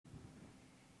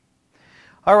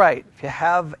All right, if you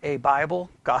have a Bible,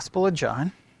 Gospel of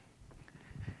John,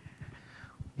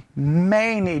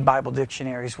 may need Bible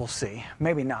dictionaries, we'll see.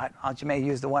 Maybe not. You may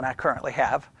use the one I currently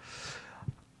have.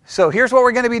 So here's what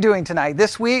we're going to be doing tonight.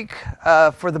 This week,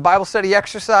 for the Bible study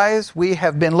exercise, we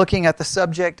have been looking at the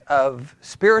subject of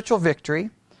spiritual victory.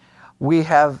 We've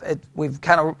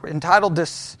kind of entitled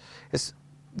this,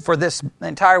 for this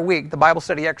entire week, the Bible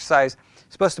study exercise,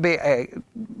 supposed to be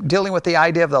dealing with the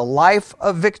idea of the life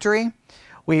of victory.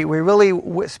 We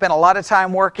really spent a lot of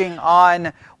time working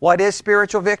on what is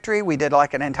spiritual victory. We did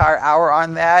like an entire hour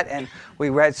on that, and we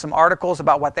read some articles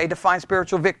about what they define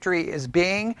spiritual victory as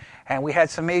being, and we had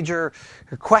some major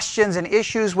questions and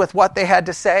issues with what they had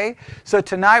to say. So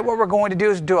tonight what we're going to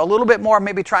do is do a little bit more,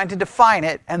 maybe trying to define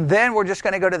it, and then we're just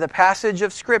going to go to the passage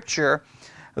of Scripture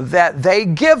that they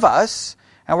give us,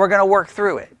 and we're going to work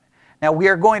through it. Now we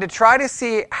are going to try to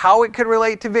see how it could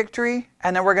relate to victory,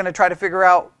 and then we're going to try to figure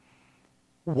out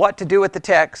what to do with the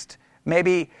text,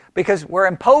 maybe because we're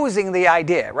imposing the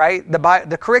idea, right?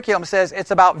 The curriculum says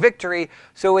it's about victory,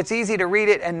 so it's easy to read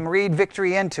it and read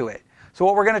victory into it. So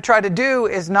what we're going to try to do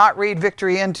is not read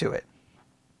victory into it.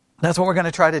 That's what we're going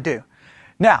to try to do.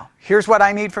 Now, here's what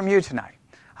I need from you tonight.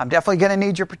 I'm definitely going to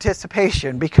need your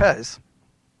participation because,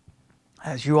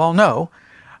 as you all know,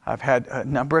 I've had a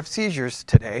number of seizures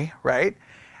today, right?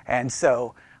 And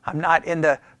so I'm not in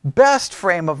the best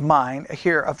frame of mind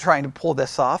here of trying to pull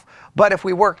this off. But if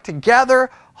we work together,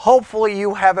 hopefully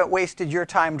you haven't wasted your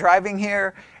time driving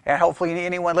here, and hopefully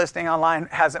anyone listening online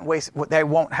they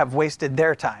won't have wasted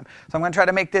their time. So I'm going to try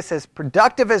to make this as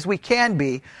productive as we can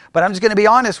be, but I'm just going to be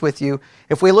honest with you.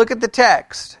 If we look at the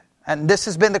text, and this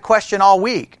has been the question all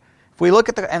week, if we look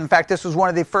at in fact, this was one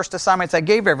of the first assignments I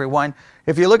gave everyone.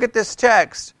 If you look at this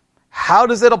text, how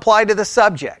does it apply to the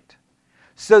subject?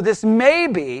 So this may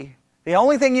be, the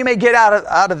only thing you may get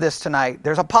out of this tonight,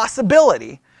 there's a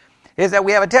possibility, is that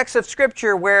we have a text of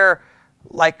Scripture where,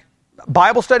 like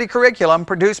Bible study curriculum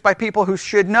produced by people who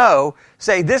should know,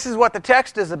 say this is what the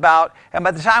text is about, and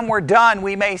by the time we're done,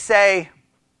 we may say,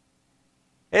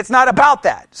 it's not about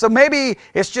that. So maybe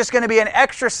it's just going to be an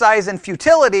exercise in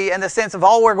futility in the sense of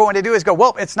all we're going to do is go,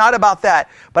 well, it's not about that,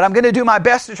 but I'm going to do my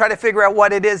best to try to figure out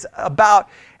what it is about,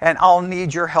 and I'll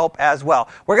need your help as well.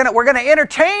 We're going to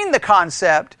entertain the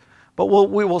concept, but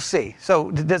we will see. So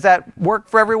does that work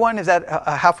for everyone? Is that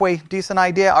a halfway decent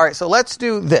idea? All right, so let's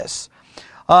do this.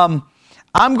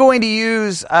 I'm going to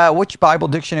use, which Bible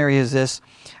dictionary is this?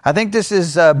 I think this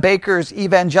is Baker's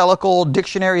Evangelical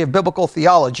Dictionary of Biblical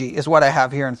Theology is what I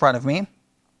have here in front of me.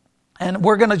 And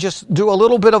we're going to just do a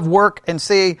little bit of work and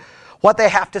see what they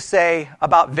have to say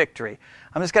about victory.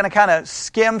 I'm just going to kind of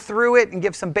skim through it and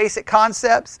give some basic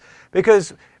concepts,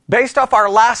 because based off our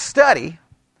last study,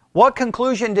 what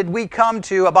conclusion did we come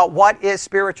to about what is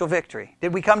spiritual victory?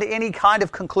 Did we come to any kind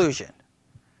of conclusion?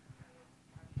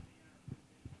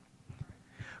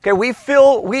 Okay,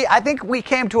 I think we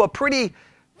came to a pretty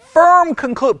firm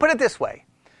conclusion. Put it this way.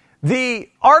 The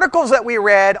articles that we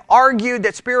read argued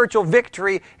that spiritual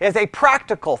victory is a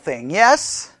practical thing,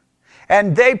 yes?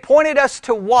 And they pointed us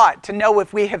to what? To know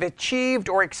if we have achieved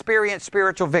or experienced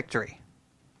spiritual victory.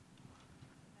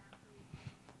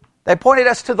 They pointed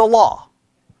us to the law.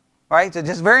 Right? So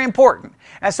just very important.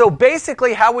 And so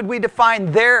basically, how would we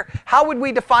define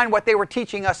what they were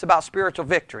teaching us about spiritual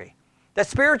victory? That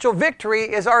spiritual victory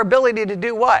is our ability to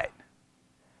do what?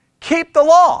 Keep the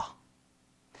law.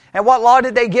 And what law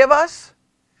did they give us?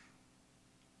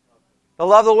 To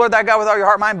love the Lord thy God with all your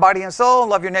heart, mind, body, and soul,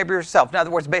 and love your neighbor yourself. In other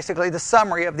words, basically the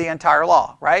summary of the entire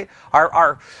law, right?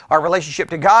 Our relationship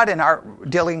to God and our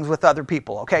dealings with other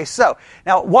people. Okay, so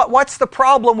now what's the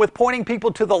problem with pointing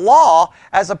people to the law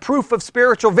as a proof of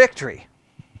spiritual victory?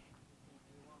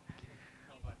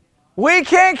 We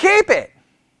can't keep it.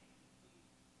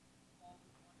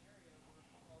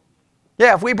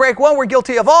 Yeah, if we break one, we're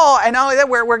guilty of all, and not only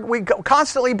that, we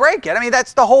constantly break it. I mean,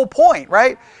 that's the whole point,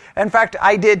 right? In fact,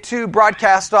 I did 2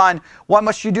 broadcasts on what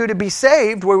must you do to be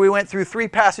saved, where we went through 3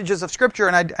 passages of Scripture,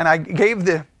 and I gave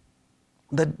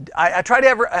I try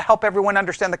to help everyone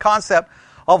understand the concept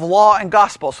of law and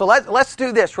gospel. So let's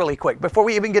do this really quick before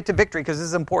we even get to victory, because this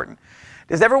is important.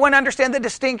 Does everyone understand the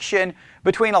distinction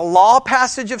between a law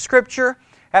passage of Scripture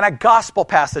and a gospel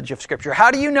passage of Scripture?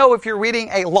 How do you know if you're reading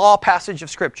a law passage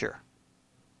of Scripture?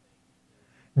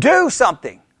 Do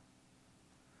something.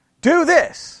 Do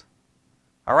this.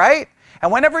 All right?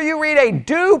 And whenever you read a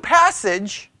do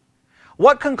passage,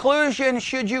 what conclusion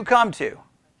should you come to?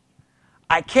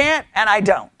 I can't and I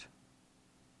don't.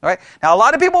 All right? Now, a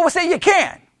lot of people will say you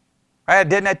can. Right? I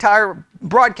did an entire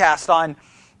broadcast on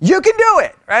you can do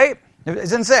it, right?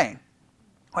 It's insane.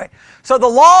 Right? So the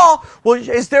law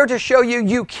is there to show you,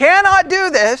 you cannot do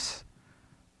this.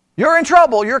 You're in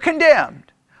trouble. You're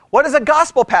condemned. What does a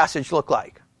gospel passage look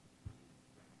like?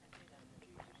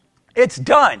 It's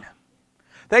done.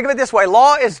 Think of it this way.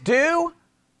 Law is due.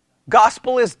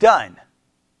 Gospel is done.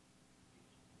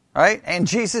 Right? And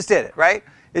Jesus did it, right?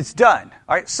 It's done.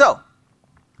 All right? So,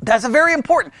 that's a very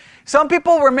important. Some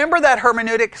people remember that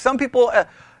hermeneutic. Some people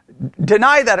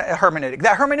deny that hermeneutic.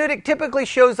 That hermeneutic typically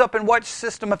shows up in what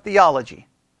system of theology?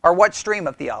 Or what stream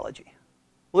of theology?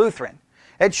 Lutheran.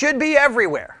 It should be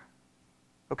everywhere.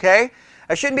 Okay?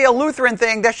 It shouldn't be a Lutheran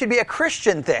thing. That should be a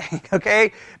Christian thing.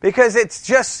 Okay? Because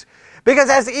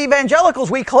as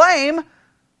evangelicals, we claim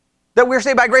that we're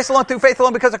saved by grace alone, through faith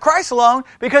alone, because of Christ alone,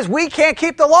 because we can't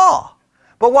keep the law.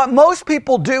 But what most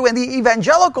people do in the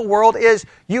evangelical world is,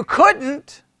 you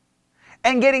couldn't,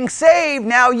 and getting saved,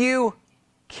 now you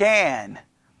can.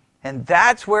 And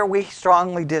that's where we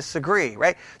strongly disagree,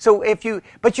 right? So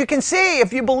but you can see,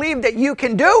 if you believe that you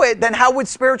can do it, then how would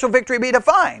spiritual victory be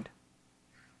defined?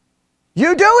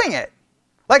 You doing it.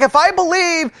 Like if I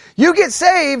believe you get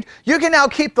saved, you can now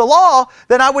keep the law,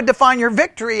 then I would define your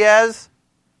victory as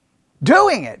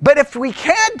doing it. But if we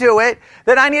can't do it,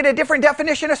 then I need a different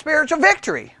definition of spiritual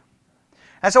victory.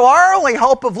 And so our only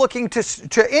hope of looking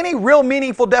to any real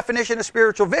meaningful definition of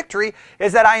spiritual victory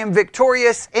is that I am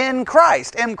victorious in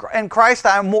Christ. In Christ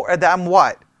I'm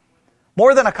what?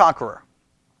 More than a conqueror.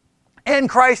 In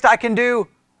Christ I can do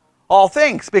all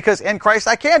things, because in Christ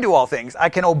I can do all things. I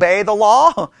can obey the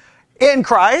law in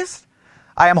Christ.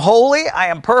 I am holy, I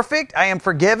am perfect, I am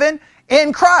forgiven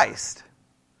in Christ.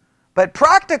 But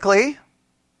practically,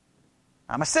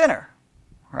 I'm a sinner.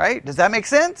 Right? Does that make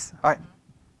sense? All right.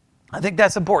 I think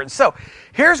that's important. So,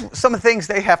 here's some of the things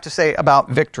they have to say about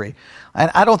victory.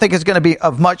 And I don't think it's going to be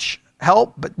of much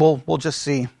help, but we'll just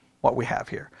see what we have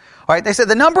here. All right, they said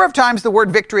the number of times the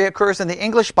word victory occurs in the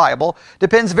English Bible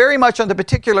depends very much on the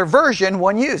particular version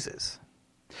one uses.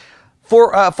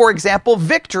 For example,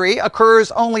 victory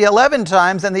occurs only 11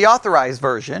 times in the Authorized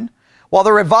Version, while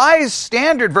the Revised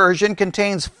Standard Version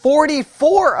contains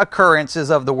 44 occurrences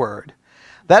of the word.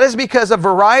 That is because a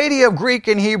variety of Greek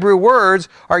and Hebrew words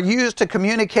are used to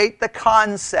communicate the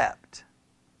concept.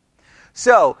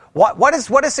 So, what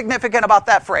is significant about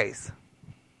that phrase?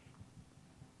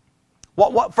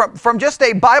 From just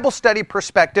a Bible study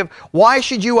perspective, why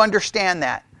should you understand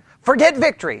that? Forget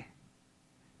victory.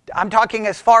 I'm talking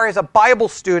as far as a Bible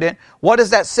student, what does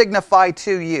that signify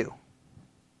to you?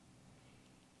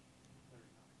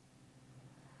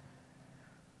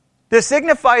 This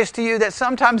signifies to you that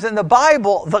sometimes in the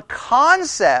Bible, the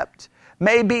concept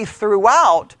may be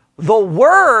throughout. The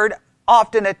word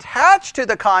often attached to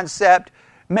the concept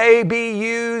may be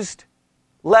used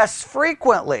less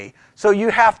frequently. So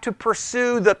you have to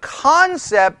pursue the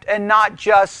concept and not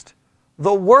just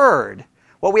the word.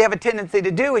 What we have a tendency to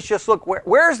do is just look,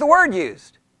 where is the word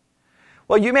used?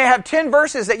 Well, you may have 10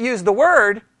 verses that use the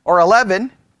word, or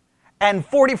 11, and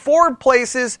 44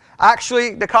 places,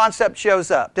 actually, the concept shows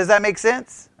up. Does that make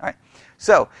sense? All right.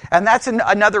 So, and that's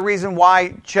another reason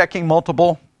why checking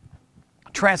multiple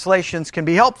translations can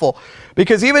be helpful.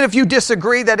 Because even if you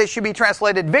disagree that it should be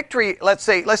translated victory, let's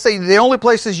say the only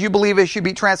places you believe it should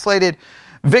be translated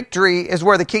victory is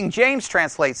where the King James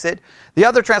translates it. The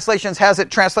other translations has it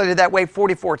translated that way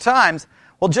 44 times.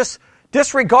 Well, just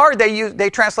disregard they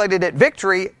translated it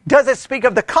victory. Does it speak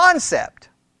of the concept?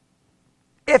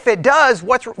 If it does,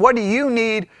 what do you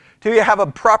need to have a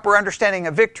proper understanding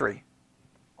of victory?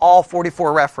 All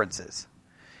 44 references.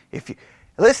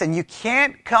 Listen, you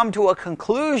can't come to a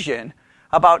conclusion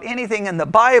about anything in the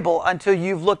Bible until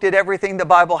you've looked at everything the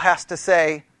Bible has to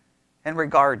say in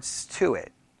regards to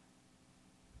it.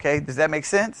 Okay, does that make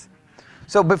sense?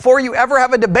 So before you ever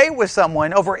have a debate with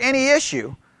someone over any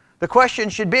issue, the question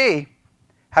should be,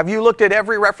 have you looked at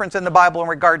every reference in the Bible in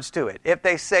regards to it? If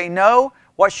they say no,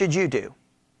 what should you do?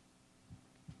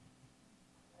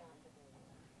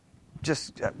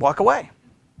 Just walk away.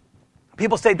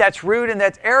 People say that's rude and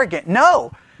that's arrogant.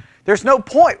 No, there's no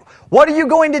point. What are you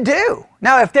going to do?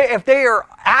 Now, if they are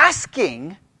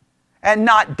asking and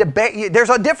not debate, there's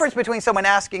a difference between someone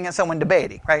asking and someone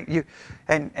debating, right? You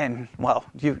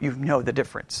know the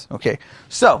difference. Okay,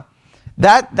 so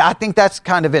I think that's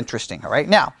kind of interesting. All right,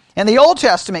 now in the Old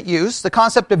Testament use, the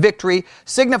concept of victory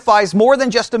signifies more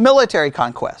than just a military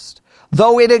conquest,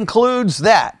 though it includes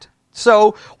that.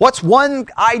 So, what's one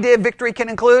idea victory can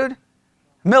include?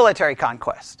 Military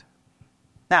conquest.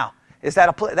 Now, is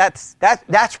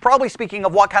that's probably speaking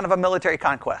of what kind of a military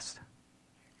conquest?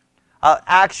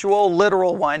 Actual,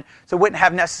 literal one. So, it wouldn't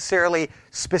have necessarily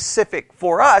specific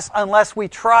for us unless we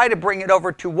try to bring it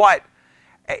over to what?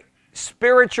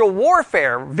 spiritual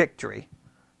warfare victory.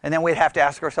 And then we'd have to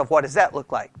ask ourselves, what does that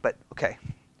look like? But, okay,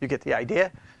 you get the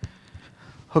idea?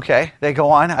 Okay, they go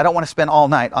on. I don't want to spend all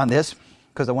night on this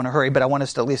because I want to hurry, but I want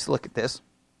us to at least look at this.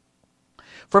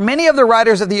 For many of the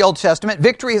writers of the Old Testament,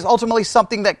 victory is ultimately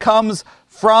something that comes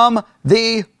from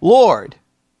the Lord.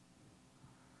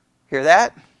 Hear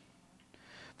that?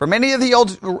 For many of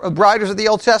the writers of the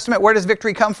Old Testament, where does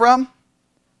victory come from?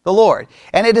 The Lord.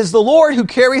 And it is the Lord who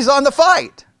carries on the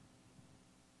fight.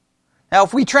 Now,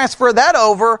 if we transfer that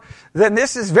over, then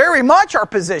this is very much our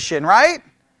position, right?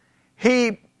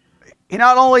 He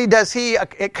not only does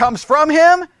it comes from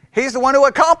him, he's the one who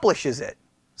accomplishes it.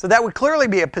 So that would clearly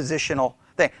be a positional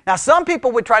thing. Now, some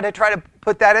people would try to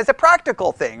put that as a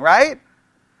practical thing, right?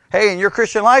 Hey, in your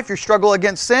Christian life, you struggle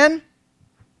against sin.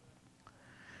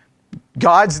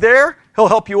 God's there. He'll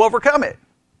help you overcome it.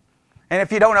 And if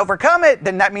you don't overcome it,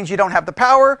 then that means you don't have the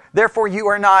power. Therefore, you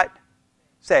are not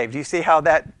saved. You see how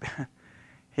that...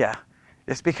 Yeah,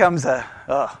 this becomes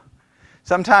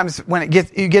sometimes when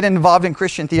you get involved in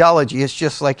Christian theology, it's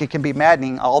just like it can be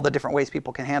maddening all the different ways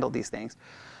people can handle these things.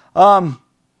 The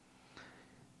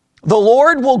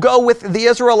Lord will go with the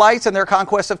Israelites in their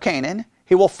conquest of Canaan.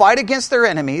 He will fight against their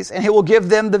enemies, and he will give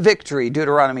them the victory,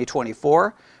 Deuteronomy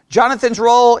 24. Jonathan's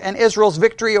role in Israel's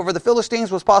victory over the Philistines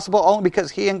was possible only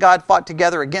because he and God fought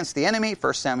together against the enemy,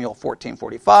 1 Samuel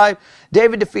 14:45.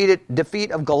 David's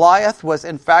defeat of Goliath was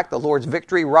in fact the Lord's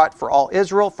victory wrought for all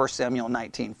Israel, 1 Samuel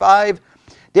 19:5.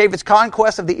 David's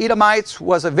conquest of the Edomites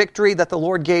was a victory that the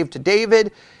Lord gave to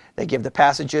David. They give the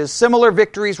passages. Similar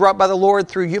victories wrought by the Lord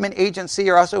through human agency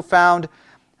are also found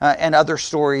in other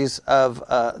stories of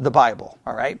the Bible,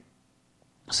 all right?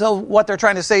 So what they're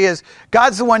trying to say is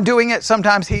God's the one doing it.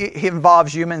 Sometimes he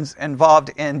involves humans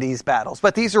involved in these battles.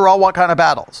 But these are all what kind of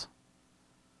battles?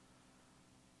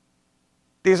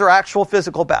 These are actual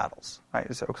physical battles.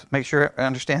 Right? So make sure I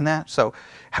understand that. So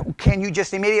can you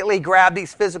just immediately grab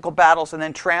these physical battles and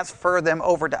then transfer them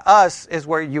over to us is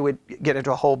where you would get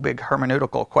into a whole big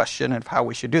hermeneutical question of how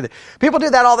we should do that. People do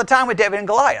that all the time with David and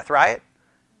Goliath, right?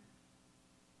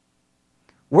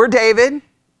 We're David.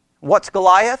 What's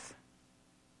Goliath?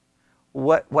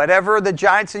 Whatever the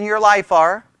giants in your life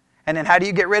are, and then how do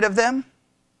you get rid of them?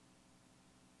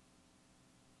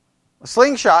 A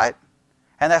slingshot,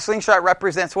 and that slingshot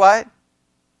represents what?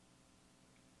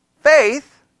 Faith,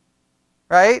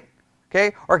 right?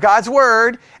 Okay, or God's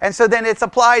word, and so then it's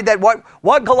applied that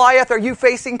what Goliath are you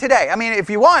facing today? I mean, if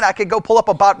you want, I could go pull up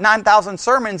about 9,000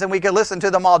 sermons and we could listen to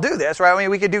them all do this, right? I mean,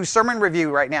 we could do sermon review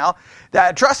right now.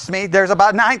 Trust me, there's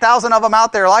about 9,000 of them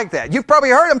out there like that. You've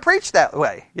probably heard them preach that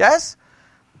way, yes?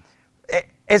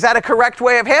 Is that a correct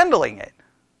way of handling it?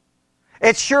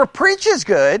 It sure preaches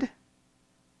good,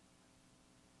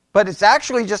 but it's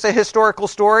actually just a historical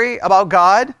story about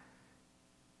God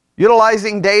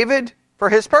utilizing David for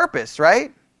his purpose,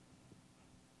 right?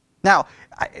 Now,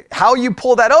 how you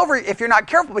pull that over if you're not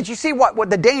careful, but you see what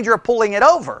the danger of pulling it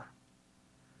over.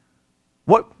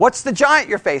 What's the giant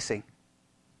you're facing?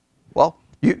 Well,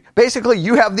 you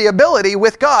have the ability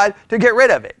with God to get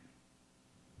rid of it.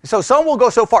 So some will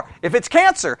go so far. If it's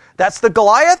cancer, that's the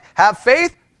Goliath. Have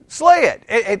faith, slay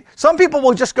it. Some people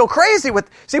will just go crazy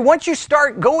with... See, once you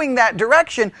start going that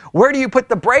direction, where do you put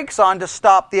the brakes on to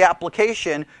stop the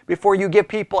application before you give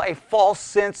people a false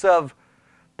sense of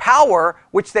power,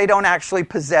 which they don't actually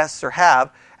possess or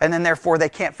have, and then therefore they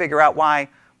can't figure out why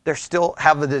they still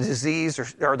have the disease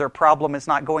or their problem is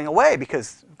not going away?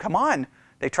 Because, come on,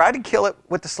 they tried to kill it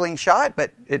with the slingshot,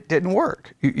 but it didn't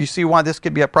work. You see why this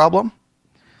could be a problem?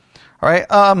 All right,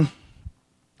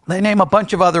 they name a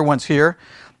bunch of other ones here.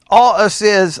 All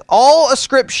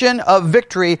ascription of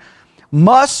victory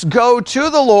must go to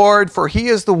the Lord, for he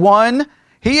is the one,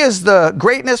 he is the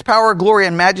greatness, power, glory,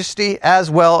 and majesty, as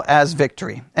well as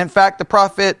victory. In fact, the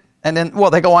prophet, and then,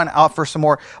 they go on to offer some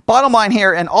more. Bottom line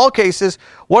here, in all cases,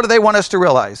 what do they want us to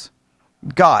realize?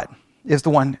 God is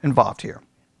the one involved here.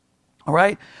 All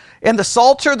right? In the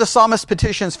Psalter, the psalmist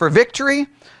petitions for victory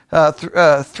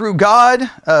through God,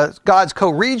 God's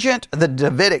co-regent, the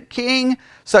Davidic king.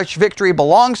 Such victory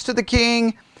belongs to the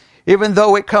king, even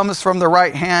though it comes from the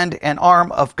right hand and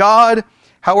arm of God.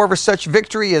 However, such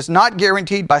victory is not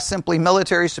guaranteed by simply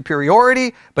military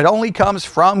superiority, but only comes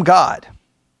from God.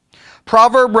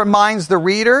 Proverb reminds the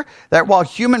reader that while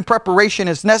human preparation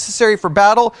is necessary for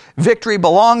battle, victory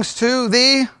belongs to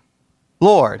the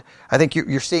Lord. I think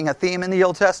you're seeing a theme in the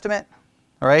Old Testament,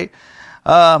 all right?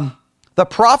 The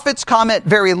prophets comment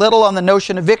very little on the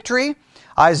notion of victory.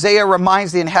 Isaiah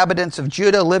reminds the inhabitants of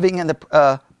Judah living in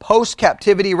the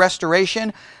post-captivity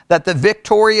restoration that the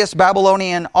victorious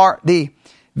Babylonian army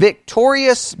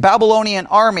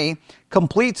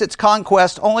completes its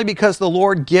conquest only because the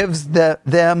Lord gives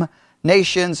them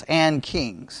nations and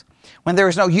kings. When there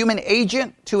is no human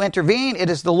agent to intervene, it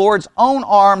is the Lord's own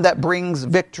arm that brings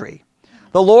victory.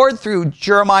 The Lord, through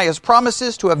Jeremiah's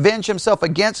promises to avenge himself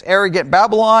against arrogant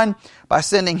Babylon by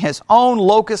sending his own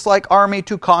locust-like army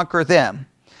to conquer them.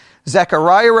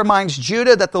 Zechariah reminds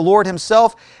Judah that the Lord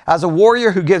himself, as a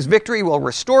warrior who gives victory, will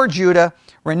restore Judah,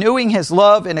 renewing his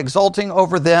love and exulting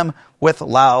over them with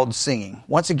loud singing.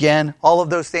 Once again, all of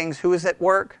those things, who is at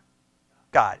work?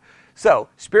 God. So,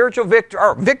 spiritual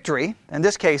victory, in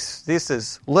this case, this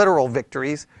is literal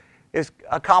victories, is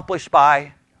accomplished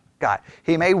by God.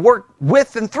 He may work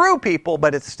with and through people,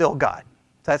 but it's still God.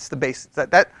 That's the base.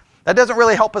 That doesn't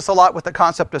really help us a lot with the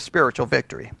concept of spiritual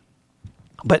victory.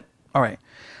 But, all right.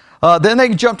 Then they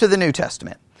jump to the New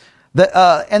Testament.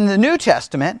 In the New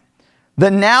Testament, the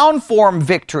noun form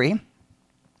victory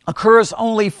occurs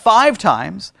only 5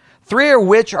 times, 3 of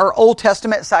which are Old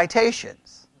Testament citations.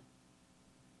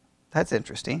 That's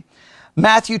interesting.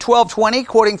 Matthew 12:20,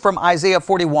 quoting from Isaiah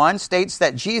 41, states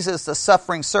that Jesus, the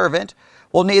suffering servant,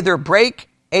 will neither break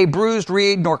a bruised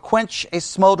reed nor quench a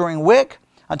smoldering wick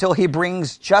until he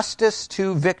brings justice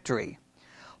to victory.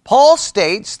 Paul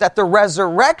states that the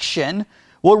resurrection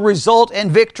will result in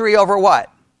victory over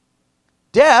what?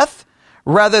 Death,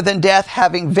 rather than death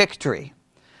having victory.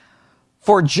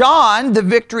 For John, the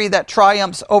victory that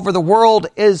triumphs over the world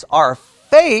is our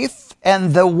faith,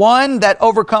 and the one that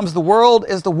overcomes the world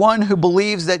is the one who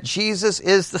believes that Jesus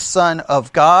is the Son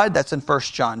of God. That's in 1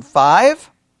 John 5.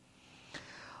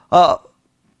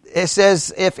 It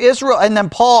says, if Israel, and then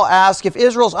Paul asks, if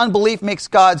Israel's unbelief makes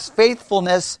God's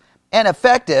faithfulness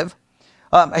ineffective,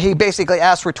 he basically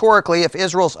asks rhetorically if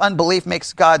Israel's unbelief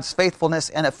makes God's faithfulness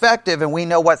ineffective, and we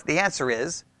know what the answer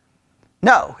is.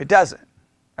 No, it doesn't.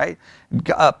 Right?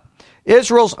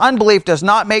 Israel's unbelief does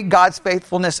not make God's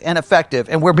faithfulness ineffective,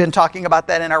 and we've been talking about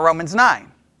that in our Romans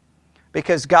 9,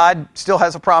 because God still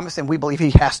has a promise, and we believe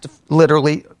he has to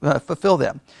literally fulfill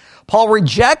them. Paul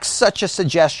rejects such a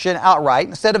suggestion outright,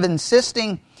 instead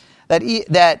insisting that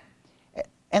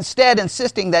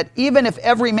even if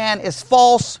every man is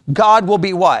false, God will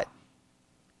be what?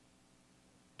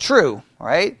 True,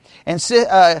 right?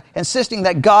 Insisting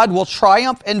that God will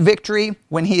triumph in victory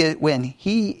when he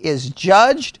is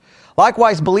judged.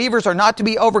 Likewise, believers are not to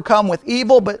be overcome with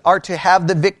evil, but are to have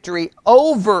the victory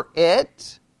over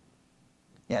it.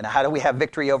 Yeah, now how do we have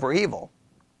victory over evil?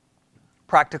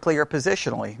 Practically or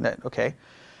positionally, okay?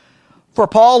 For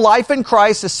Paul, life in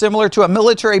Christ is similar to a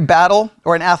military battle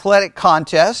or an athletic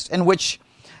contest in which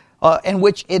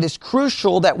it is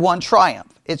crucial that one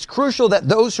triumph. It's crucial that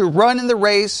those who run in the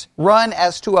race run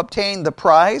as to obtain the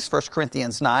prize, 1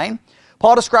 Corinthians 9.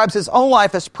 Paul describes his own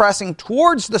life as pressing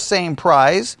towards the same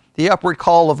prize, the upward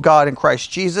call of God in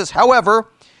Christ Jesus. However,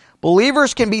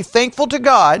 believers can be thankful to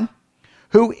God,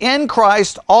 who in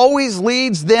Christ always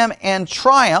leads them in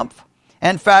triumph.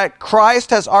 In fact,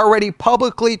 Christ has already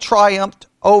publicly triumphed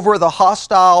over the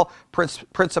hostile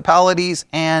principalities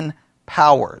and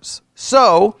powers.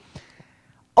 So,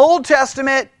 Old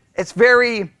Testament, it's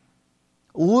very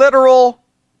literal,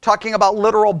 talking about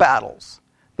literal battles.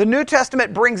 The New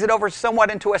Testament brings it over somewhat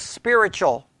into a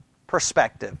spiritual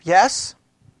perspective. Yes?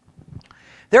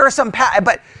 There are some,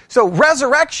 so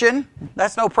resurrection,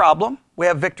 that's no problem. We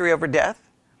have victory over death.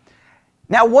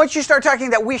 Now, once you start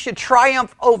talking that we should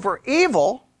triumph over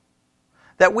evil,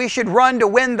 that we should run to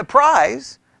win the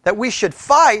prize, that we should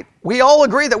fight, we all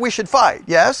agree that we should fight,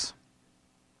 yes?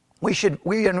 We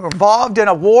are involved in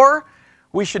a war,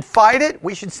 we should fight it,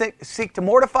 we should seek to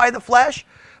mortify the flesh,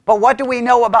 but what do we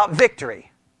know about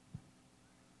victory?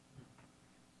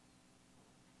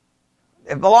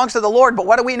 It belongs to the Lord, but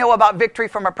what do we know about victory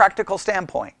from a practical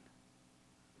standpoint?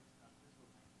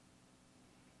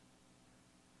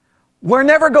 We're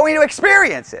never going to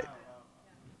experience it.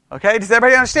 Okay, does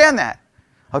everybody understand that?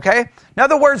 Okay? In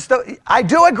other words, I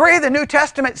do agree the New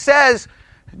Testament says,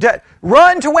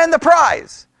 run to win the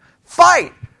prize.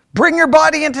 Fight. Bring your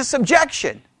body into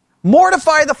subjection.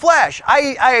 Mortify the flesh.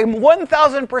 I am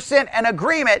 1,000% in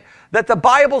agreement that the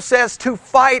Bible says to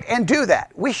fight and do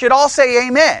that. We should all say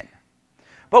amen.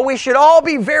 But we should all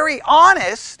be very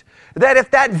honest that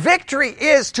if that victory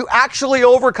is to actually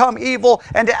overcome evil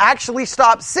and to actually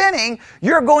stop sinning,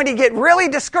 you're going to get really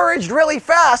discouraged really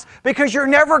fast because you're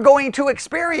never going to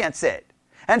experience it.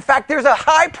 In fact, there's a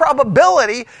high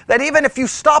probability that even if you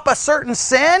stop a certain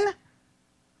sin,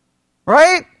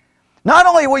 right? Not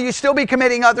only will you still be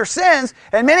committing other sins,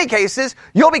 in many cases,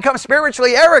 you'll become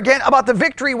spiritually arrogant about the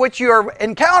victory which you're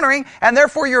encountering, and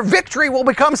therefore your victory will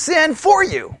become sin for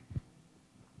you.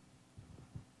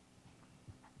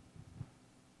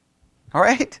 All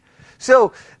right?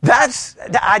 So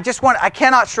I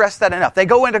cannot stress that enough. They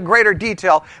go into greater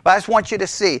detail, but I just want you to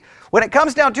see. When it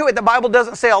comes down to it, the Bible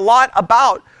doesn't say a lot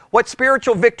about what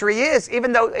spiritual victory is,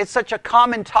 even though it's such a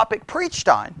common topic preached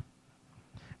on.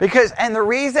 And the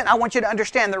reason, I want you to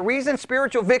understand, the reason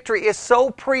spiritual victory is so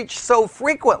preached so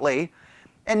frequently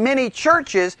in many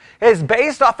churches is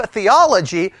based off a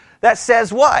theology that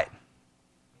says what?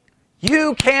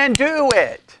 You can do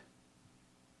it.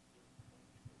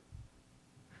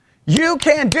 You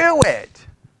can do it.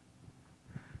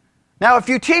 Now, if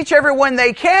you teach everyone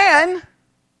they can,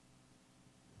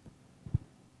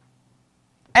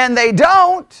 and they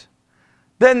don't,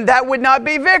 then that would not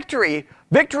be victory.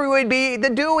 Victory would be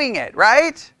the doing it,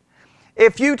 right?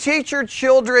 If you teach your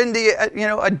children the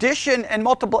addition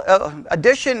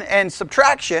and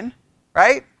subtraction,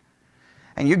 right?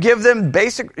 And you give them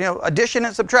basic addition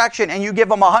and subtraction, and you give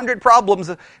them 100 problems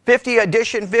of 50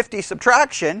 addition, 50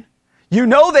 subtraction, you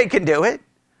know they can do it.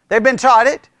 They've been taught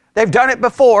it. They've done it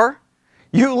before.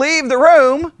 You leave the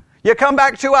room. You come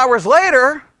back 2 hours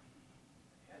later.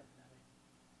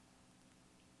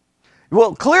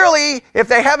 Well, clearly, if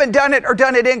they haven't done it or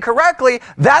done it incorrectly,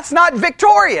 that's not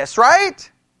victorious, right?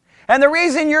 And the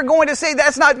reason you're going to say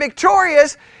that's not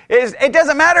victorious is it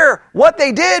doesn't matter what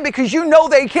they did because you know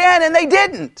they can and they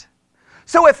didn't.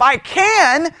 So if I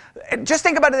can, just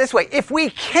think about it this way. If we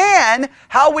can,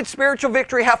 how would spiritual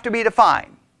victory have to be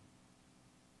defined?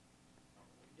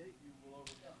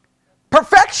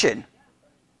 Perfection.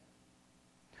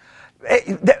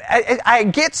 I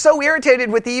get so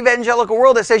irritated with the evangelical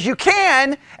world that says you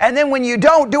can, and then when you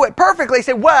don't do it perfectly,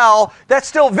 say, well, that's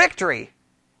still victory.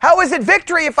 How is it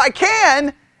victory if I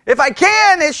can? If I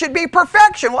can, it should be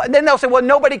perfection. Well, then they'll say, well,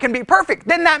 nobody can be perfect.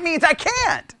 Then that means I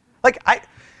can't.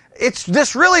 It's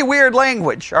this really weird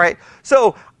language, all right?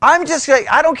 So I'm just saying,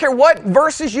 I don't care what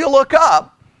verses you look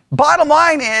up. Bottom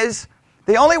line is,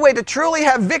 the only way to truly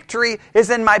have victory is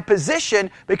in my position,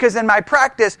 because in my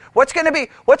practice, what's going to be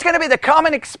the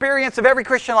common experience of every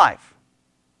Christian life?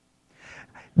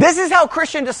 This is how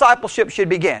Christian discipleship should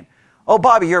begin. Oh,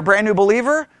 Bobby, you're a brand new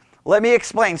believer? Let me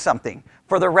explain something.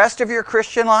 For the rest of your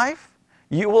Christian life,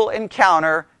 you will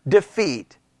encounter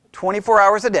defeat 24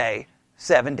 hours a day,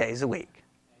 7 days a week.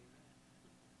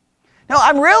 No,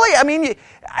 I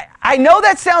know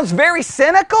that sounds very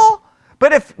cynical,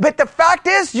 but the fact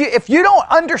is, if you don't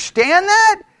understand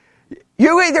that,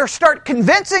 you either start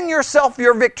convincing yourself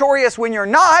you're victorious when you're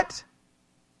not,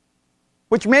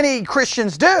 which many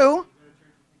Christians do,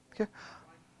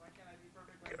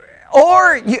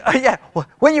 or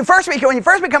when you first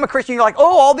become a Christian, you're like,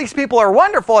 oh, all these people are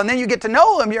wonderful, and then you get to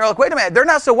know them, you're like, wait a minute, they're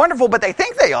not so wonderful, but they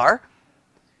think they are.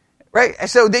 Right? And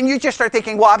so then you just start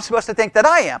thinking, well, I'm supposed to think that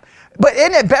I am. But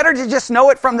isn't it better to just know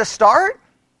it from the start?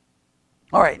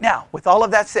 All right, now, with all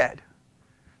of that said,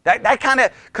 that kind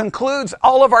of concludes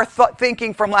all of our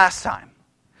thinking from last time.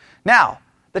 Now,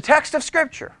 the text of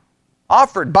Scripture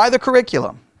offered by the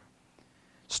curriculum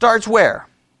starts where?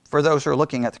 For those who are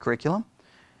looking at the curriculum,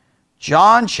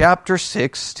 John chapter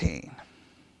 16.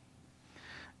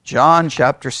 John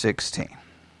chapter 16.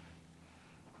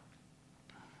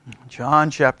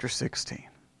 John chapter 16.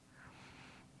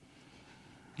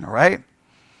 All right?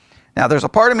 Now, there's a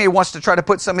part of me who wants to try to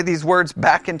put some of these words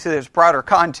back into this broader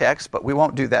context, but we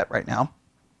won't do that right now.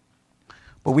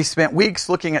 But we spent weeks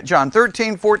looking at John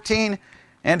 13, 14,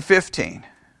 and 15,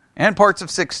 and parts of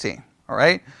 16. All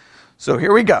right? So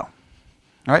here we go.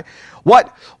 All right?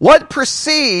 What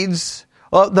precedes...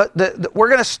 Well, we're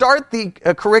going to start the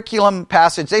curriculum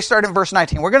passage. They start in verse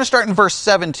 19. We're going to start in verse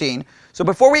 17. So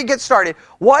before we get started,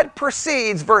 what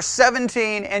precedes verse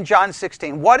 17 in John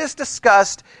 16? What is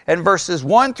discussed in verses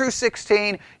 1 through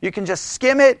 16? You can just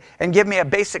skim it and give me a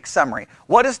basic summary.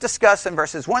 What is discussed in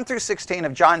verses 1 through 16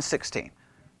 of John 16?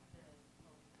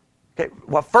 Okay,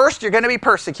 well, first, you're going to be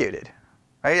persecuted.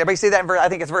 Right? Everybody see that? I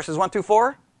think it's verses 1 through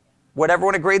 4. Would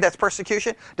everyone agree that's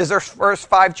persecution? Does verse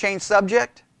 5 change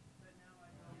subject?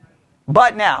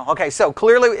 But now. Okay, so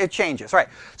clearly it changes. Right.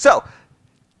 So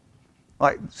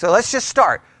let's just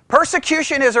start.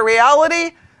 Persecution is a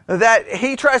reality that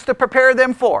he tries to prepare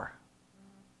them for.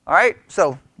 All right?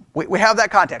 So we have that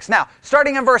context. Now,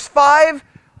 starting in verse 5,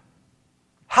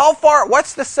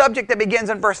 what's the subject that begins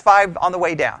in verse 5 on the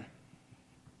way down?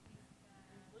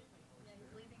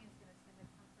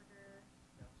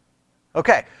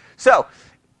 Okay. So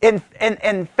the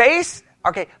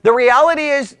reality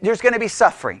is there's going to be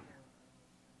suffering.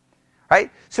 Right?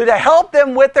 So to help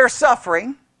them with their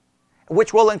suffering,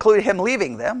 which will include him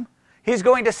leaving them, he's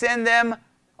going to send them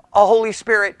a Holy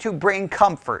Spirit to bring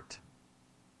comfort.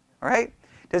 All right?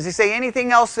 Does he say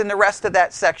anything else in the rest of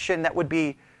that section that would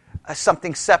be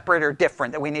something separate or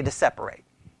different that we need to separate.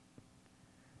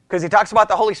 Because he talks about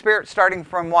the Holy Spirit starting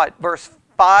from what? Verse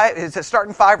 5? Is it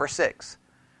starting 5 or 6?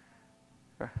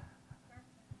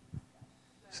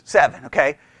 7,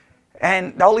 okay.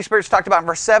 And the Holy Spirit's talked about in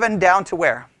verse 7 down to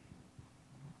where?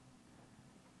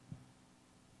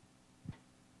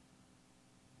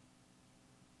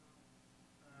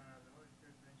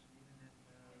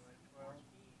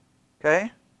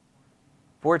 Okay.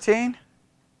 14?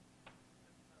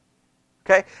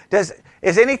 Okay. Does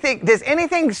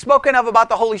anything spoken of about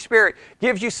the Holy Spirit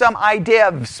gives you some idea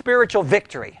of spiritual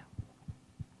victory?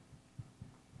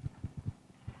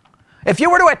 If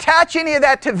you were to attach any of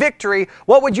that to victory,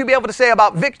 what would you be able to say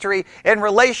about victory in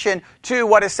relation to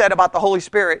what is said about the Holy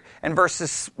Spirit in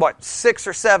verses 6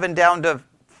 or 7 down to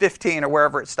 15 or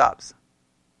wherever it stops?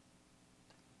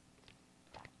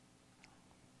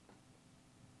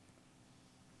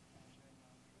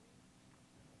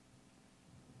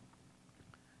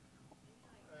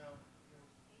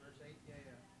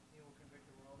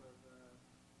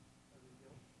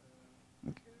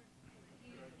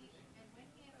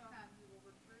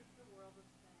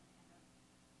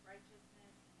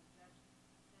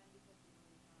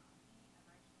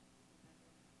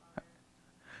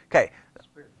 Okay.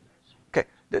 Okay.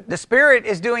 The Spirit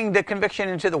is doing the conviction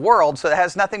into the world, so that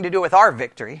has nothing to do with our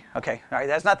victory. Okay. All right.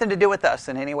 That has nothing to do with us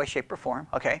in any way, shape, or form.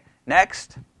 Okay.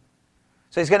 Next.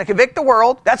 So he's going to convict the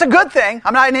world. That's a good thing.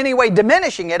 I'm not in any way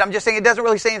diminishing it. I'm just saying it doesn't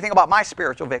really say anything about my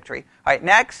spiritual victory. All right.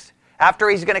 Next. After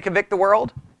he's going to convict the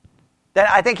world, then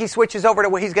I think he switches over to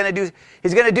what he's going to do.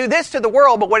 He's going to do this to the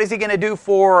world, but what is he going to do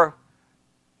for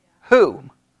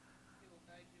whom?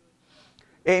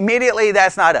 Immediately,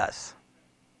 that's not us.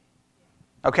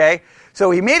 Okay,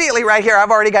 so immediately right here,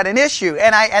 I've already got an issue,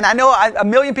 and I know a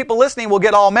million people listening will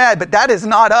get all mad, but that is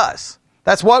not us.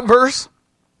 That's what verse?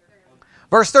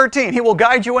 Verse 13. He will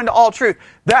guide you into all truth.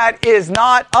 That is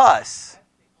not us.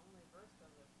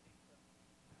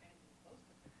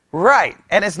 Right,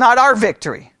 and it's not our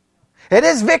victory. It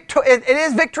is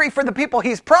victory for the people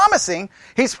he's promising.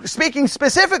 He's speaking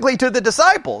specifically to the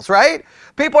disciples, right?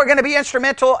 People are going to be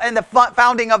instrumental in the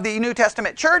founding of the New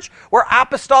Testament church, where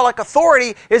apostolic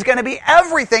authority is going to be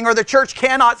everything, or the church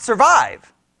cannot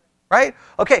survive, right?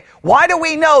 Okay, why do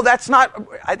we know that's not,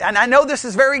 and I know this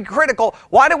is very critical,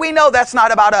 why do we know that's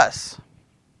not about us?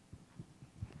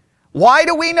 Why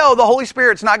do we know the Holy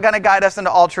Spirit's not going to guide us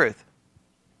into all truth?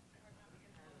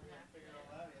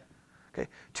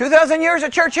 2,000 years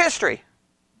of church history.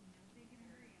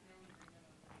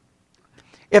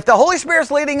 If the Holy Spirit's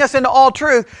leading us into all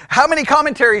truth, how many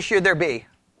commentaries should there be?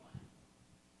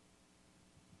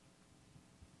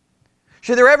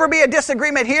 Should there ever be a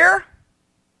disagreement here?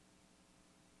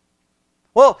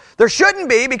 Well, there shouldn't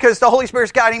be, because the Holy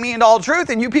Spirit's guiding me into all truth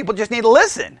and you people just need to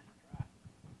listen.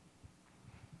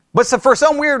 But so for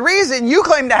some weird reason, you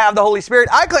claim to have the Holy Spirit,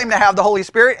 I claim to have the Holy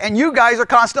Spirit, and you guys are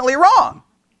constantly wrong.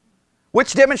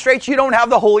 Which demonstrates you don't have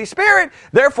the Holy Spirit,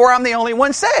 therefore I'm the only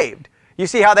one saved. You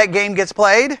see how that game gets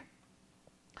played? It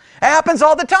happens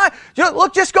all the time.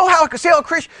 Look, just go see how a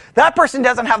Christian, that person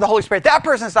doesn't have the Holy Spirit, that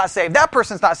person's not saved, that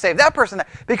person's not saved, that person,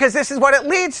 because this is what it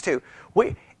leads to.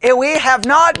 We have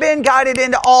not been guided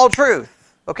into all truth.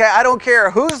 Okay, I don't care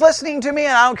who's listening to me,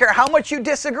 and I don't care how much you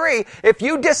disagree. If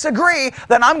you disagree,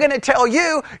 then I'm going to tell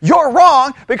you you're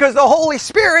wrong, because the Holy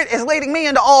Spirit is leading me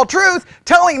into all truth,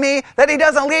 telling me that He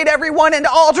doesn't lead everyone into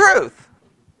all truth.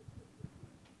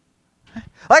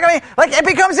 It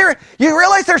becomes there. You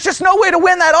realize there's just no way to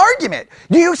win that argument.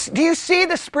 Do you see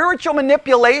the spiritual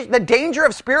manipulation, the danger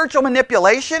of spiritual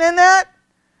manipulation in that?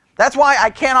 That's why I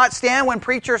cannot stand when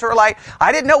preachers are like,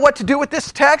 I didn't know what to do with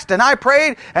this text, and I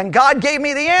prayed, and God gave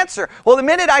me the answer. Well, the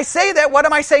minute I say that, what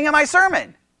am I saying in my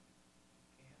sermon?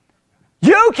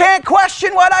 You can't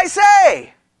question what I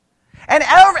say. And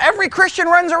every Christian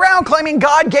runs around claiming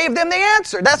God gave them the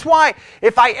answer. That's why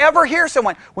if I ever hear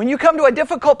someone, when you come to a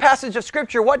difficult passage of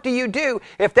Scripture, what do?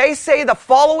 If they say the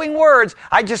following words,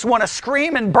 I just want to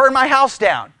scream and burn my house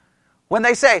down. When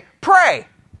they say, pray.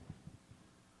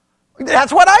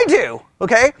 That's what I do,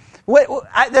 okay?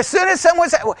 As soon as someone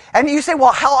says, and you say,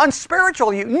 well, how unspiritual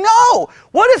are you? No!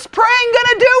 What is praying going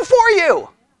to do for you?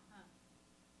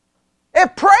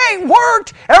 If praying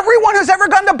worked, everyone who's ever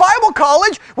gone to Bible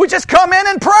college would just come in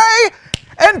and pray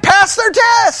and pass their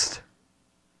test.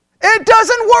 It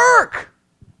doesn't work.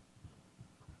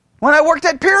 When I worked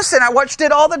at Pearson, I watched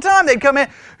it all the time. They'd come in,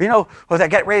 they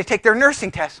get ready to take their nursing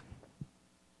test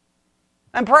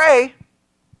and pray.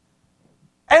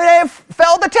 And they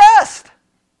failed the test.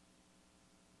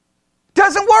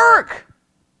 Doesn't work.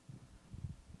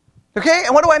 Okay?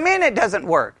 And what do I mean it doesn't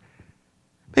work?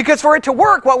 Because for it to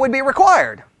work, what would be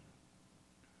required?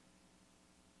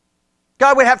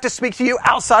 God would have to speak to you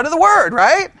outside of the Word,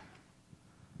 right?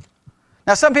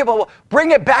 Now, some people will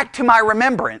bring it back to my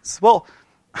remembrance. Well,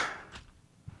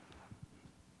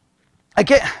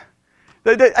 again,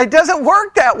 it doesn't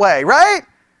work that way, right?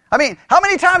 I mean, how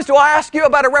many times do I ask you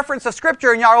about a reference of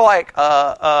Scripture and y'all are like,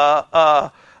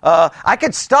 I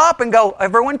could stop and go,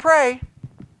 everyone pray.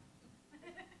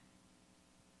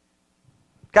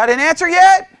 Got an answer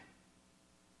yet?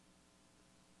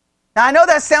 Now, I know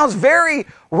that sounds very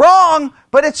wrong,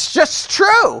 but it's just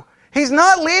true. He's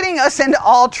not leading us into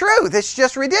all truth. It's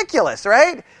just ridiculous,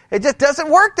 right? It just doesn't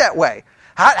work that way.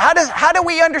 How do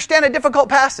we understand a difficult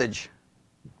passage?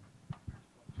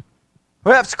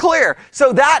 Well, that's clear.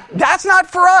 So that's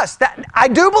not for us. I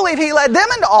do believe he led them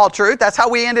into all truth. That's how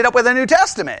we ended up with a New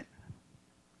Testament.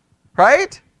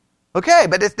 Right? Okay,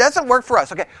 but it doesn't work for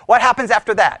us. Okay, what happens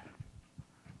after that?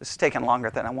 This is taking longer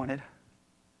than I wanted.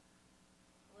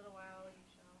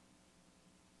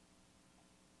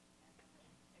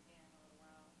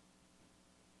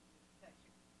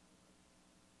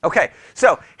 Okay,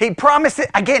 so he promised it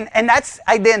again, and that's,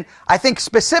 I think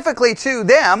specifically to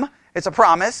them, it's a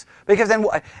promise, because then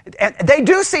and they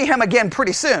do see him again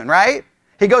pretty soon, right?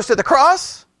 He goes to the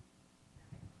cross,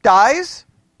 dies,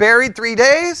 buried 3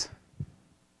 days,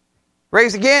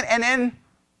 raised again, and then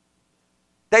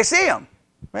they see him,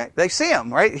 right? They see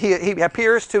him, right? He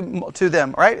appears to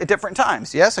them, right, at different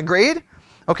times. Yes, agreed?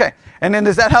 Okay, and then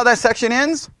is that how that section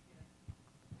ends?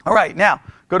 All right, now,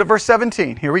 go to verse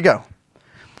 17. Here we go.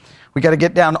 We got to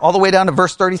get down all the way down to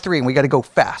verse 33, and we got to go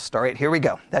fast. All right, here we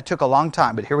go. That took a long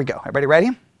time, but here we go. Everybody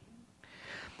ready?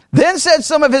 Then said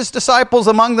some of his disciples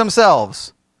among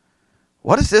themselves,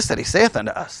 what is this that he saith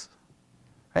unto us?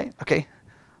 Right? Okay.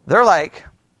 They're like,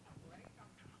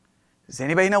 does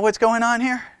anybody know what's going on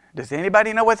here? Does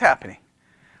anybody know what's happening?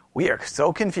 We are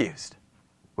so confused.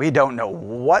 We don't know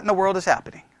what in the world is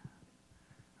happening.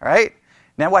 All right?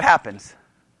 Now what happens?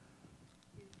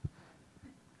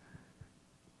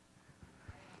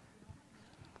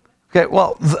 Okay,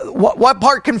 well, what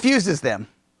part confuses them?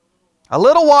 A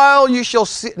little while you shall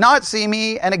not see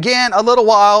me, and again a little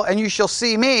while and you shall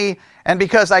see me, and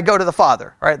because I go to the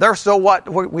Father. All right, they're so what?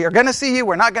 We are going to see you,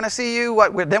 we're not going to see you,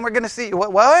 then we're going to see you.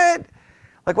 What?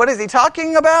 Like, what is he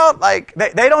talking about? Like,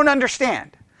 they don't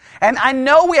understand. And I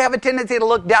know we have a tendency to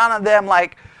look down on them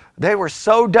like they were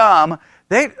so dumb.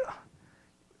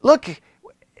 Look,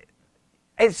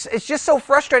 it's just so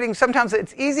frustrating. Sometimes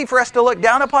it's easy for us to look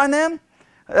down upon them.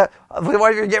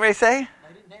 What did you get ready to say?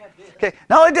 Okay.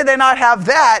 Not only did they not have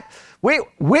that, we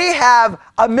have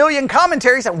a million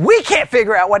commentaries and we can't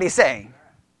figure out what he's saying.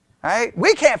 All right?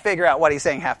 We can't figure out what he's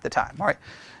saying half the time. All right.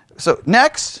 So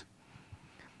next,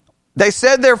 they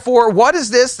said, therefore, what is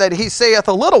this that he saith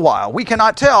a little while? We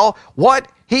cannot tell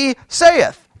what he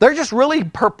saith. They're just really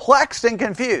perplexed and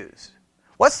confused.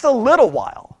 What's the little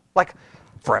while? Like,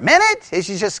 for a minute? Is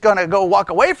he just going to go walk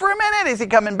away for a minute? Is he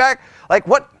coming back? Like,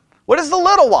 what is the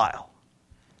little while?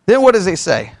 Then what does he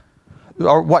say?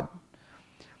 Or what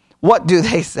do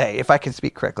they say, if I can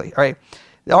speak correctly? All right.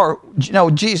 Or, no,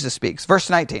 Jesus speaks. Verse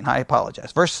 19. I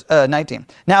apologize. Verse 19.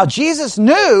 Now Jesus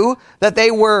knew that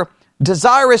they were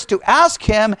desirous to ask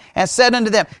him, and said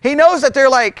unto them. He knows that they're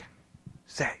like,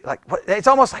 it's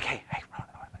almost like, hey,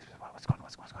 what's going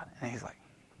on? And he's like,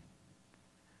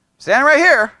 standing right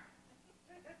here.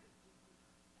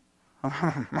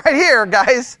 Right here,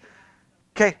 guys.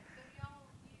 Okay.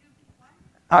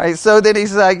 All right, so then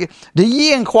he's like, do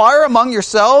ye inquire among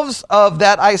yourselves of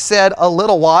that I said a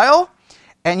little while,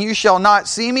 and you shall not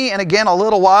see me, and again a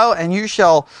little while, and ye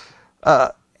shall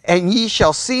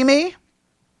see me?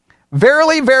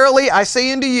 Verily, verily, I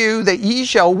say unto you that ye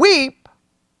shall weep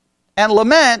and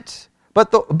lament,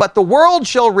 but the world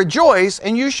shall rejoice,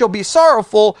 and you shall be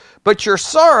sorrowful, but your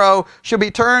sorrow shall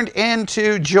be turned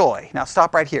into joy. Now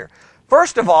stop right here.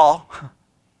 First of all,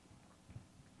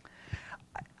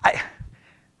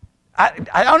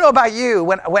 I don't know about you,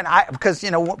 because,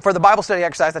 for the Bible study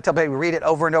exercise, I tell people read it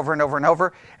over and over and over and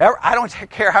over. I don't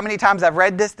care how many times I've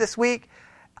read this week.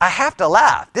 I have to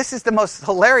laugh. This is the most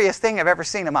hilarious thing I've ever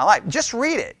seen in my life. Just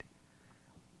read it.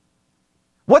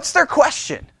 What's their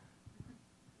question?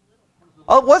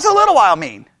 Oh, what's a little while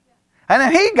mean? And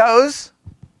then he goes,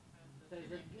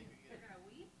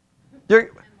 you're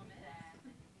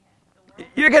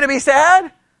going to be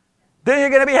sad? Then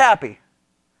you're going to be happy.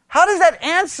 How does that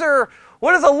answer,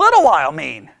 what does a little while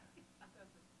mean?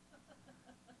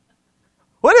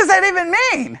 What does that even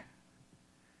mean?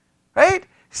 Right?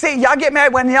 See, y'all get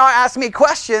mad when y'all ask me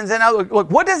questions, and I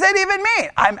look, what does that even mean?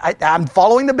 I'm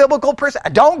following the biblical person. I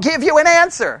don't give you an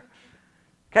answer.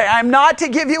 Okay, I'm not to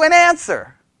give you an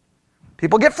answer.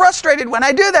 People get frustrated when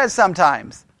I do that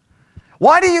sometimes.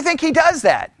 Why do you think he does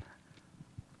that?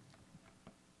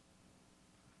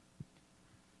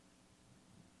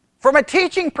 From a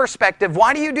teaching perspective,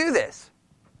 why do you do this?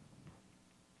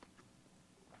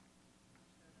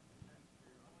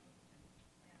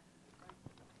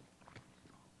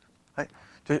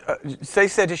 They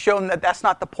said to show them that that's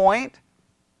not the point.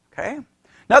 Okay? In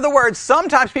other words,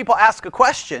 sometimes people ask a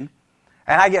question,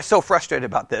 and I get so frustrated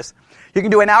about this. You can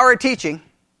do an hour of teaching.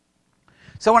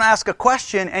 Someone asks a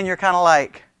question, and you're kind of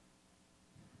like,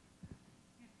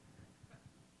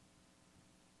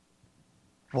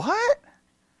 what?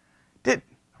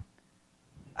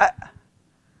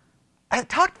 I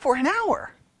talked for an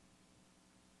hour.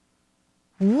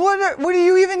 What do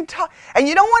you even talk? And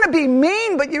you don't want to be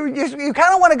mean, but you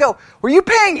kind of want to go, were you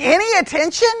paying any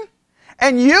attention?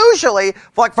 And usually,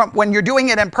 like from when you're doing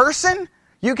it in person,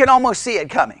 you can almost see it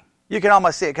coming.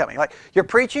 Like you're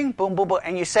preaching, boom, boom, boom,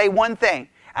 and you say one thing,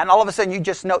 and all of a sudden you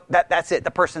just know that's it. The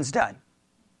person's done.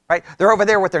 Right? They're over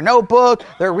there with their notebook,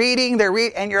 they're reading,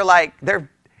 and you're like,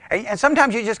 and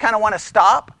sometimes you just kind of want to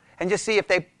stop and just see if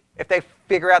they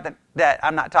figure out that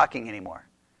I'm not talking anymore.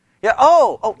 Yeah.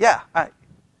 Oh, yeah.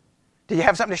 Do you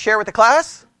have something to share with the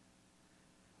class?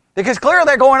 Because clearly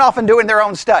they're going off and doing their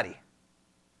own study.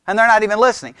 And they're not even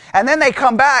listening. And then they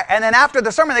come back, and then after the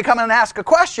sermon, they come in and ask a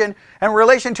question in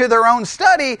relation to their own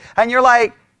study, and you're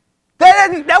like, that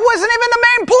wasn't even the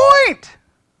main point.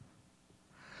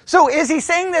 So is he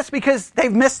saying this because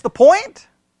they've missed the point?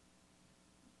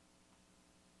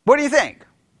 What do you think?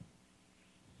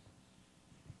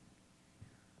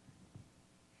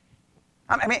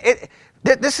 I mean,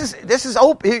 this is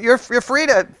open. You're free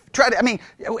to try to. I mean,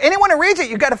 anyone who reads it,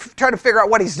 you've got to try to figure out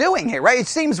what he's doing here, right? It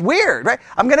seems weird, right?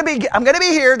 I'm going to be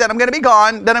here, then I'm going to be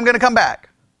gone, then I'm going to come back,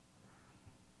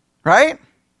 right?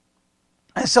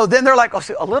 And so then they're like, oh,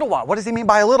 so a little while. What does he mean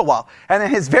by a little while? And then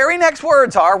his very next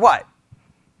words are what?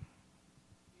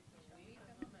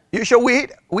 You shall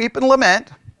weep and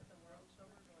lament.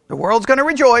 The world's going to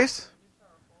rejoice.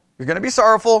 You're going to be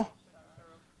sorrowful.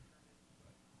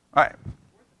 All right.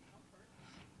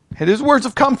 It is words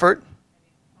of comfort.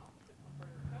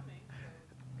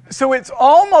 So it's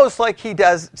almost like he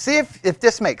does. See if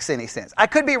this makes any sense. I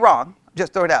could be wrong.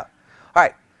 Just throw it out. All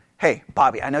right. Hey,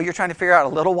 Bobby, I know you're trying to figure out a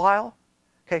little while.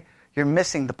 Okay. You're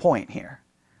missing the point here.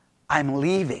 I'm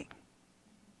leaving.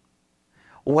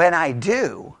 When I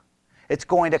do, it's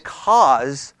going to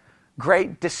cause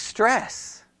great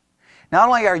distress. Not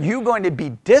only are you going to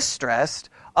be distressed,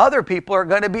 other people are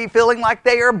going to be feeling like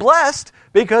they are blessed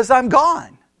because I'm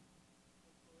gone.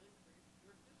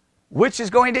 Which is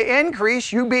going to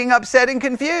increase you being upset and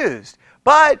confused.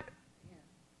 But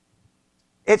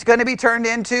it's going to be turned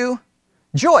into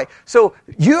joy. So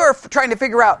you're trying to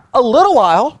figure out a little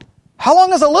while. How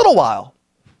long is a little while?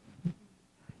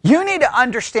 You need to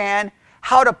understand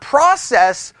how to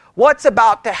process what's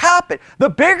about to happen. The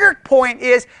bigger point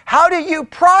is, how do you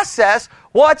process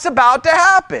what's about to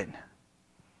happen?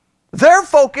 They're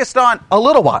focused on a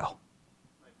little while.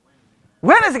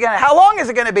 When is it going to? How long is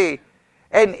it going to be?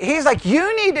 And he's like,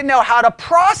 you need to know how to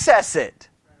process it.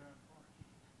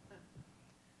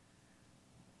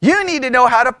 You need to know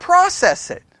how to process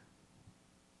it.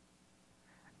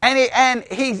 And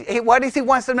he what does he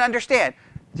want them to understand?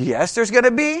 Yes, there's going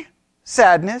to be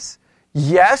sadness.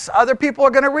 Yes, other people are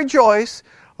going to rejoice.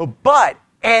 But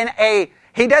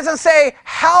he doesn't say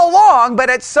how long, but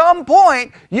at some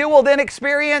point you will then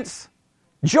experience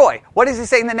joy. What does he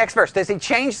say in the next verse? Does he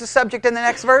change the subject in the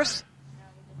next verse?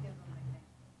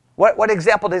 What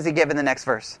example does he give in the next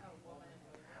verse?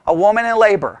 A woman in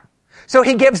labor. So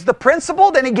he gives the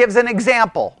principle, then he gives an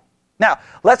example. Now,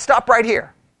 let's stop right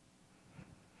here.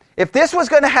 If this was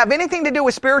going to have anything to do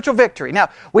with spiritual victory, now,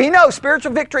 we know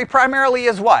spiritual victory primarily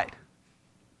is what?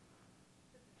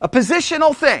 A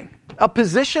positional thing. A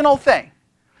positional thing.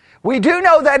 We do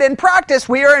know that in practice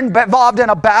we are involved in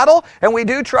a battle and we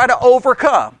do try to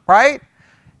overcome, right?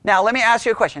 Now, let me ask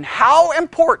you a question. How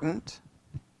important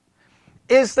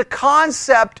is the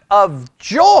concept of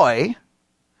joy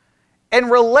in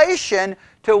relation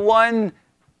to one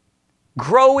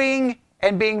growing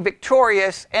and being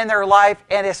victorious in their life,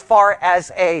 and as far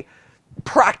as a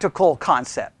practical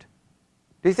concept?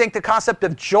 Do you think the concept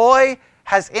of joy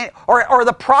has, or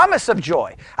the promise of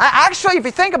joy? Actually, if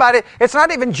you think about it, it's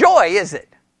not even joy, is it?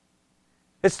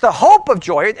 It's the hope of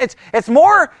joy. It's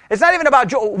more, it's not even about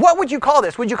joy. What would you call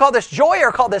this? Would you call this joy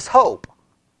or call this hope?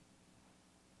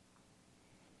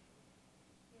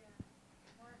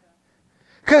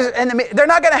 Because they're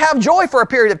not going to have joy for a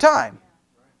period of time.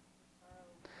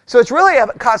 So it's really a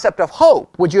concept of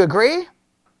hope. Would you agree?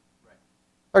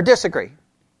 Or disagree?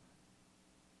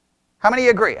 How many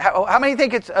agree? How many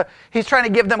think it's he's trying to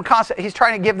give them he's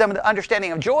trying to give them the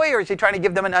understanding of joy, or is he trying to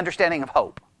give them an understanding of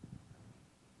hope?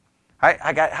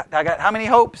 I got how many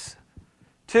hopes?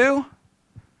 2.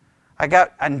 I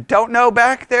don't know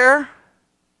back there.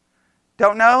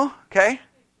 Don't know. Okay.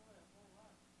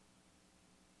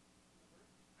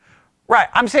 Right.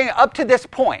 I'm saying up to this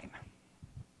point.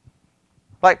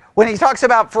 Like when he talks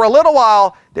about for a little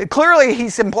while, clearly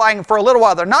he's implying for a little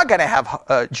while they're not going to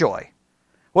have joy.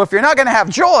 Well, if you're not going to have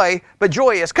joy, but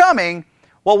joy is coming,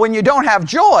 well, when you don't have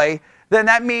joy, then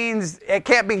that means it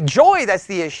can't be joy that's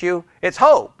the issue, it's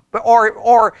hope.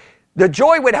 Or the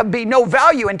joy would be no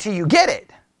value until you get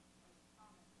it.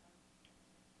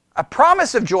 A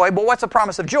promise of joy, but what's a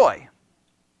promise of joy?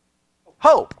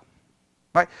 Hope.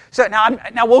 Right? So now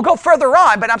we'll go further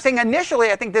on, but I'm saying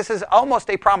initially I think this is almost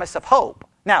a promise of hope.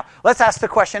 Now, let's ask the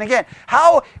question again.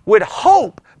 How would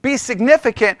hope be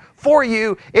significant for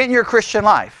you in your Christian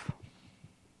life?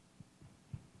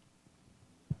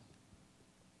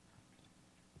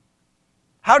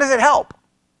 How does it help?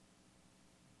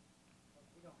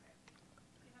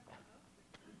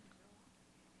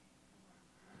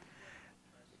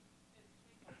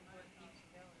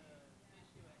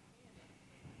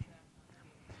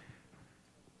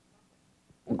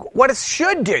 What it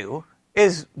should do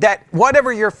is that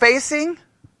whatever you're facing,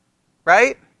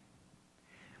 right,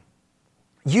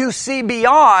 you see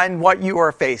beyond what you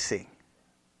are facing,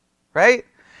 right?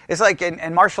 It's like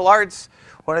in martial arts,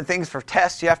 one of the things for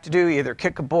tests you have to do, either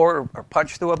kick a board or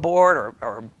punch through a board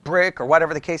or a brick or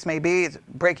whatever the case may be. It's a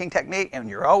breaking technique, and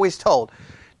you're always told,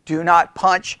 do not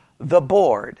punch the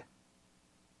board.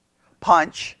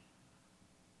 Punch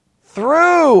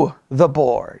through the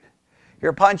board.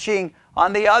 You're punching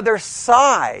on the other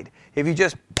side. If you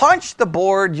just punch the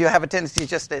board, you have a tendency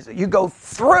you go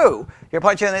through. You're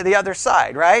punching on the other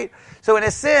side, right? So in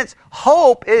a sense,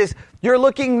 hope is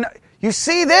you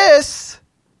see this,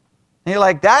 and you're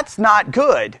like, that's not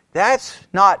good. That's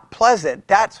not pleasant.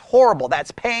 That's horrible.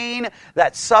 That's pain.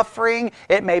 That's suffering.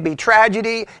 It may be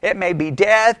tragedy. It may be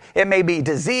death. It may be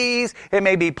disease. It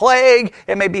may be plague.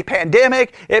 It may be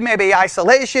pandemic. It may be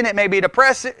isolation. It may be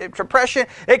depression.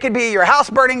 It could be your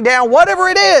house burning down, whatever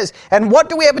it is. And what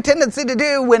do we have a tendency to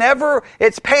do whenever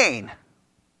it's pain?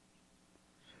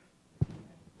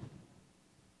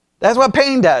 That's what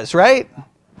pain does, right?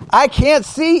 I can't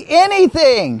see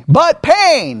anything but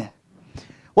pain.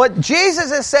 What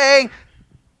Jesus is saying,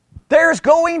 there's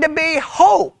going to be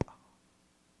hope.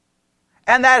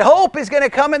 And that hope is going to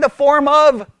come in the form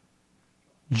of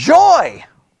joy.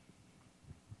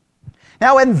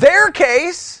 Now in their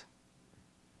case,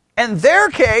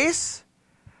 the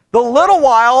little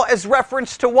while is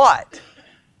reference to what?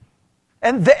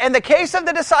 And in the case of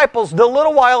the disciples, the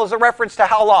little while is a reference to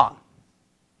how long?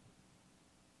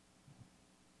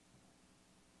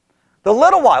 The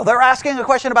little while. They're asking a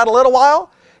question about a little while.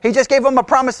 He just gave them a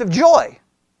promise of joy.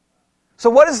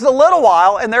 So what is the little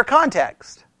while in their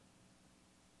context?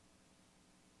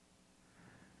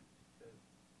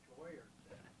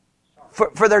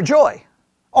 For their joy.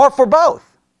 Or for both.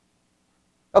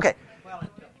 Okay.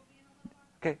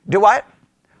 Okay. Do what?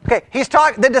 Okay.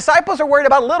 The disciples are worried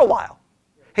about a little while.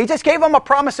 He just gave them a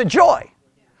promise of joy.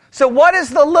 So what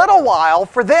is the little while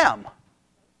for them?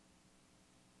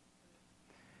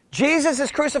 Jesus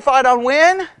is crucified on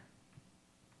when?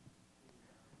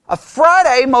 A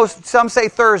Friday, some say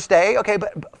Thursday, okay,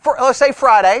 but let's say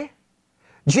Friday.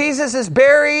 Jesus is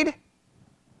buried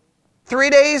 3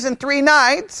 days and 3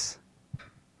 nights.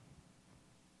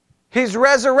 He's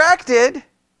resurrected.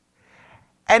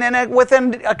 And then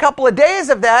within a couple of days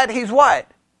of that, he's what?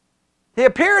 He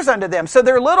appears unto them. So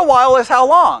their little while is how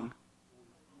long?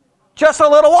 Just a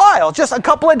little while, just a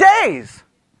couple of days.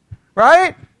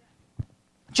 Right?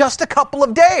 Just a couple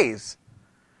of days.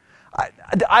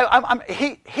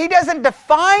 He doesn't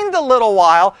define the little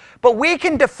while, but we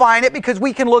can define it because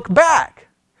we can look back.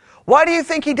 Why do you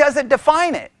think he doesn't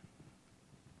define it?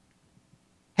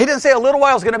 He doesn't say a little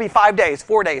while is going to be 5 days,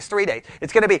 4 days, 3 days.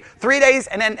 It's going to be 3 days,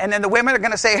 and then the women are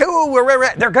going to say,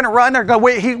 they're going to run, they're going to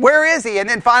wait, where is he? And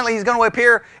then finally he's going to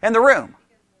appear in the room.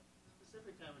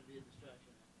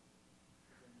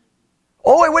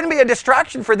 Oh, it wouldn't be a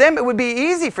distraction for them. It would be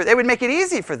easy it would make it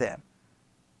easy for them.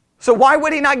 So why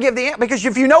would he not give the answer? Because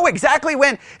if you know exactly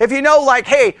when, if you know like,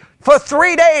 hey, for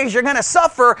 3 days you're going to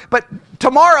suffer, but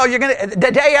tomorrow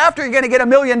the day after you're going to get $1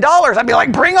 million, I'd be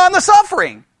like, bring on the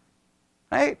suffering.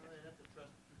 Right?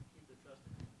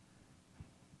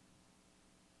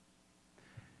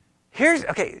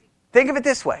 Think of it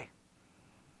this way.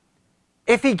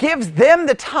 If he gives them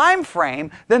the time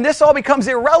frame, then this all becomes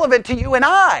irrelevant to you and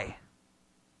I.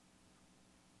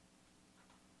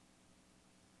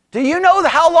 Do you know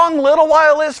how long a little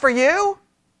while is for you?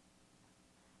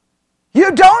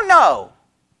 You don't know.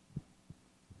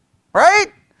 Right?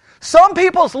 Some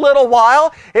people's little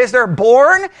while is they're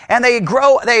born and they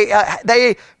grow,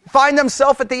 they find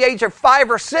themselves at the age of 5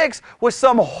 or 6 with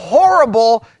some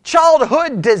horrible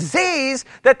childhood disease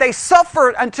that they suffer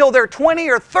until they're 20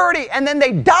 or 30 and then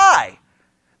they die.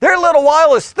 Their little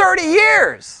while is 30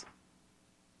 years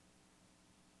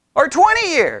or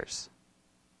 20 years.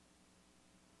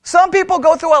 Some people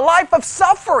go through a life of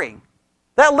suffering.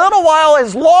 That little while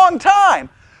is long time.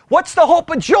 What's the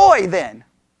hope of joy then?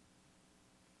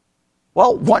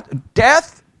 Well,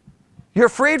 death, you're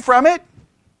freed from it,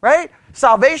 right?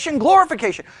 Salvation,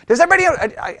 glorification. Does everybody?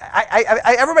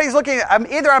 Everybody's looking.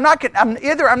 Either I'm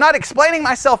not explaining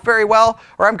myself very well,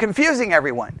 or I'm confusing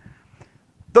everyone.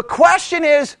 The question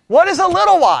is, what is a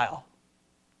little while?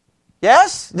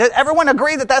 Yes, does everyone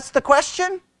agree that that's the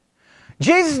question?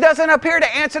 Jesus doesn't appear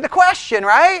to answer the question,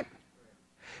 right?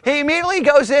 He immediately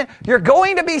goes in. You're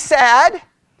going to be sad.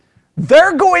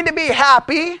 They're going to be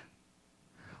happy,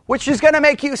 which is going to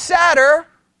make you sadder,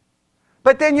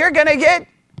 but then you're going to get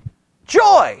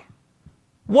joy.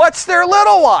 What's their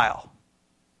little while?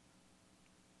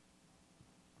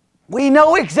 We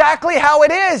know exactly how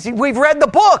it is. We've read the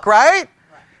book, right?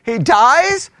 He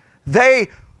dies, they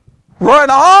run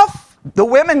off, the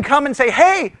women come and say,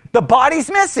 hey, the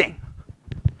body's missing.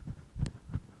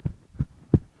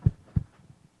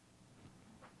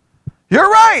 You're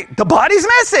right, the body's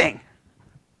missing.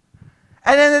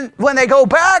 And then when they go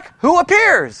back, who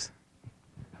appears?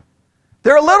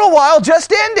 Their little while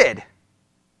just ended.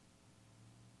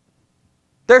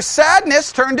 Their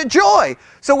sadness turned to joy.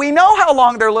 So we know how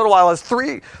long their little while is.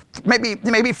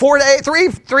 Maybe 4 days,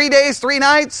 3 days, 3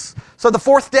 nights. So the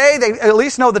 4th day, they at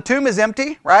least know the tomb is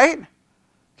empty, right?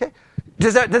 Okay.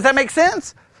 Does that make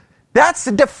sense? That's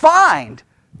defined.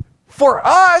 For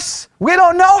us, we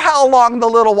don't know how long the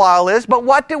little while is, but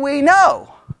what do we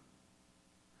know?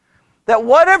 That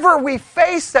whatever we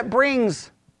face that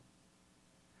brings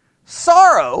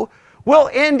sorrow will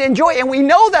end in joy. And we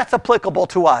know that's applicable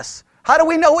to us. How do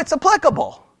we know it's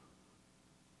applicable?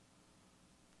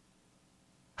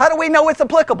 How do we know it's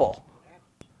applicable?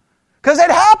 Because it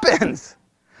happens.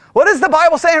 What does the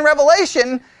Bible say in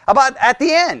Revelation about at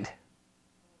the end?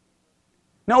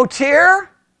 No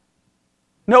tear,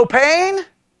 no pain,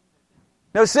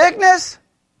 no sickness,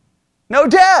 no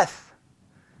death.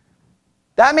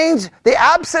 That means the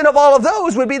absence of all of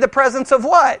those would be the presence of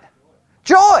what?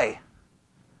 Joy.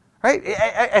 Right?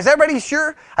 Is everybody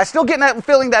sure? I still get that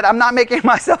feeling that I'm not making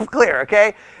myself clear,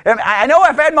 okay? And I know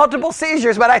I've had multiple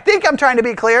seizures, but I think I'm trying to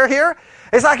be clear here.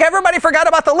 It's like everybody forgot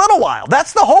about the little while.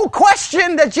 That's the whole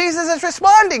question that Jesus is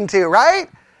responding to, right?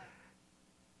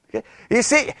 You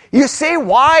see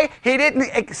why he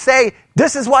didn't say,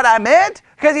 this is what I meant?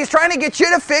 Because he's trying to get you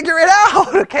to figure it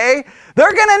out, okay?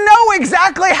 They're going to know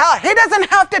exactly how. He doesn't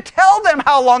have to tell them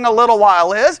how long a little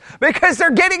while is because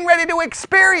they're getting ready to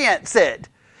experience it.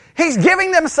 He's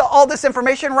giving them all this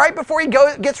information right before he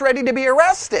gets ready to be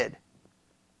arrested.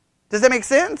 Does that make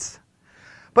sense?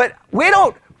 But we're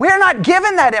not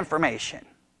given that information.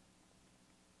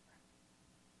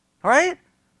 All right?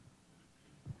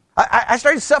 I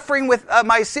started suffering with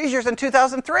my seizures in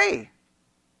 2003.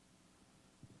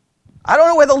 I don't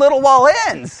know where the little while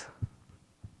ends.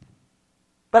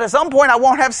 But at some point I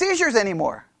won't have seizures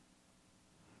anymore.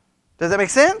 Does that make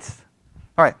sense?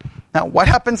 All right. Now, what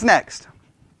happens next?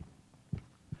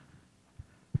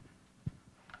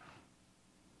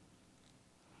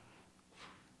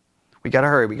 We got to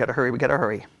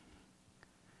hurry.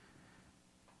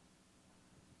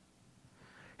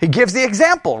 He gives the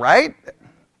example, right?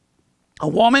 A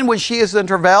woman, when she is in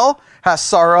travail, has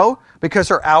sorrow because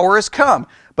her hour is come.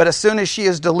 But as soon as she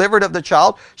is delivered of the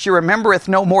child, she remembereth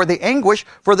no more the anguish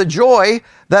for the joy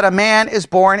that a man is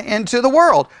born into the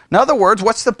world. In other words,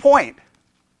 what's the point?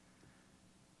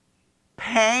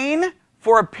 Pain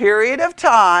for a period of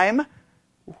time,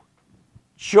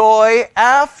 joy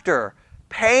after.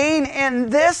 Pain in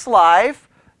this life,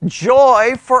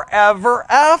 joy forever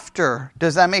after.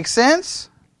 Does that make sense?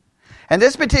 In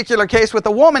this particular case with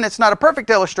the woman, it's not a perfect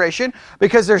illustration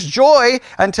because there's joy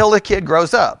until the kid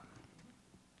grows up.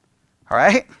 All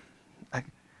right?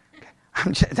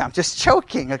 I'm just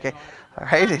joking, okay? All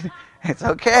right? It's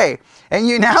okay. And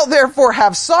you now therefore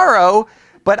have sorrow,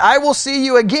 but I will see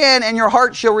you again, and your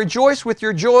heart shall rejoice with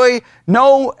your joy.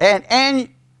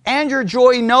 And your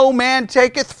joy no man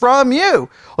taketh from you.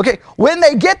 Okay, when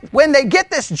they get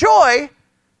this joy,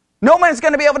 no man's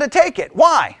going to be able to take it.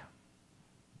 Why?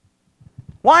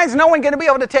 Why is no one going to be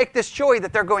able to take this joy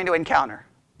that they're going to encounter?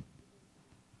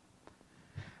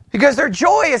 Because their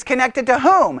joy is connected to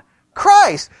whom?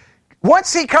 Christ.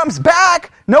 Once he comes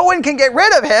back, no one can get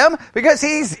rid of him because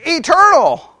he's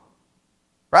eternal.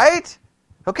 Right?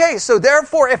 Okay, so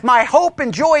therefore, if my hope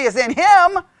and joy is in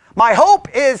him, my hope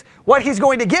is what he's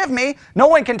going to give me. No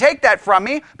one can take that from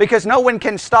me because no one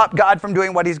can stop God from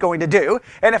doing what he's going to do.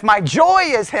 And if my joy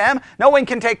is him, no one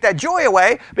can take that joy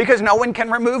away because no one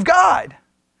can remove God.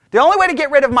 The only way to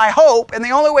get rid of my hope and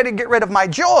the only way to get rid of my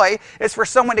joy is for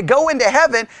someone to go into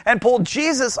heaven and pull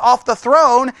Jesus off the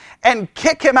throne and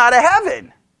kick him out of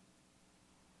heaven.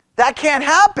 That can't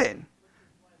happen.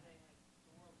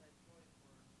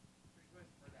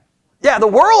 Yeah, the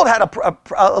world had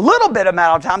a little bit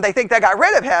amount of time. They think they got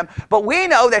rid of him. But we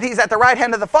know that he's at the right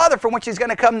hand of the Father from which he's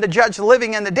going to come to judge the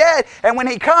living and the dead. And when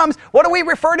he comes, what do we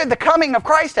refer to the coming of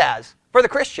Christ as for the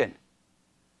Christian?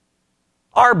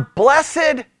 Our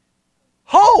blessed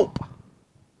hope.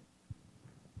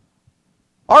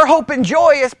 Our hope and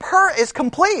joy is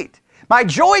complete. My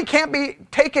joy can't be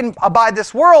taken by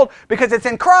this world because it's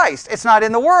in Christ. It's not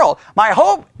in the world. My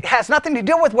hope has nothing to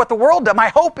do with what the world does. My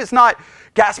hope is not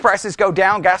gas prices go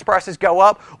down, gas prices go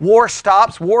up, war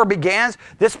stops, war begins,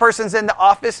 this person's in the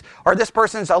office or this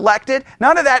person's elected.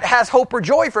 None of that has hope or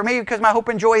joy for me because my hope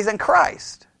and joy is in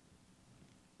Christ.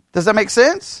 Does that make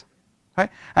sense? Right?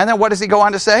 And then what does he go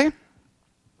on to say?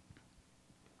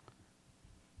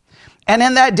 And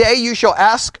in that day you shall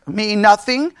ask me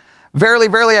nothing. Verily,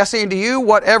 verily, I say unto you,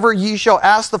 whatever ye shall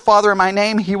ask the Father in my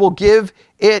name, he will give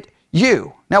it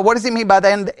you. Now, what does he mean by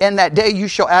that? In that day you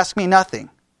shall ask me nothing.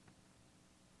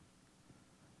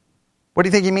 What do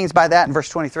you think he means by that in verse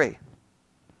 23?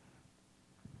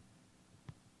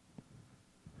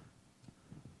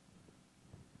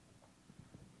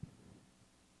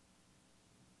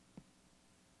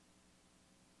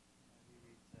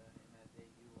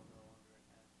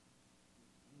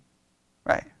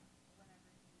 Right.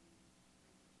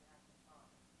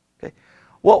 Okay.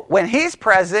 Well, when he's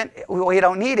present, we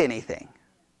don't need anything.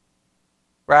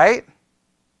 Right?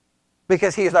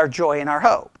 Because he is our joy and our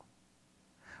hope.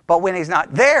 But when he's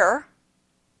not there,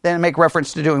 then make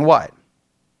reference to doing what?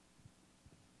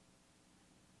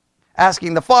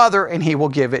 Asking the Father, and he will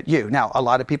give it you. Now, a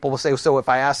lot of people will say, so if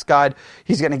I ask God,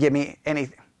 he's going to give me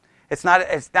anything.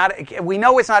 We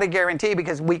know it's not a guarantee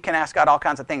because we can ask God all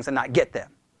kinds of things and not get them.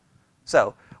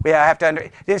 So we have to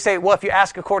they say, well, if you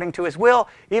ask according to his will,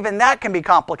 even that can be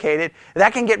complicated.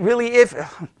 That can get really this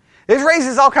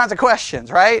raises all kinds of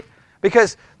questions, right?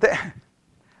 Because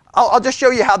I'll just show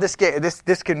you how this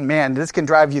can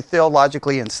drive you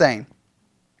theologically insane.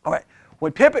 All right.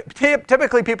 When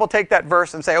typically people take that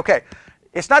verse and say, okay,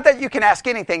 it's not that you can ask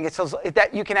anything, it's that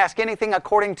you can ask anything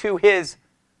according to his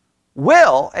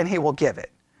will and he will give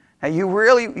it. Now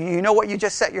you know what you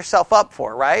just set yourself up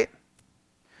for, right?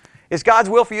 Is God's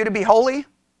will for you to be holy?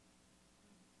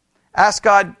 Ask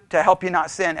God to help you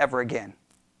not sin ever again.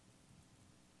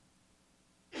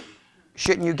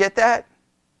 Shouldn't you get that?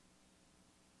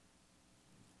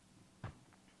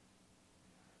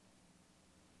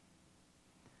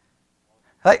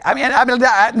 Now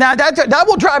that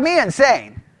will drive me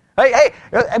insane. Hey,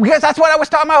 because that's what I was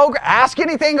talking about. Ask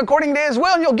anything according to his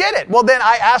will and you'll get it. Well, then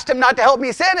I asked him not to help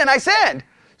me sin and I sinned.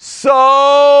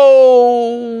 So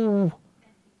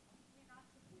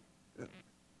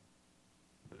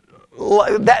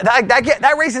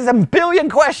that raises a billion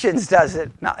questions, does it?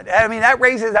 That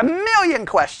raises a million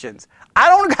questions. I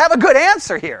don't have a good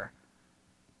answer here.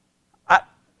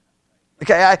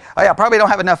 I probably don't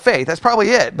have enough faith. That's probably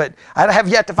it. But I have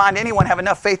yet to find anyone have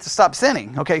enough faith to stop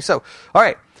sinning. Okay, so, all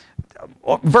right.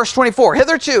 Verse 24.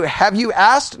 Hitherto have you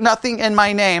asked nothing in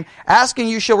my name. Asking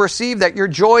you shall receive that your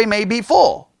joy may be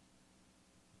full.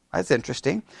 That's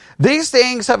interesting. These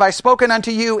things have I spoken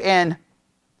unto you in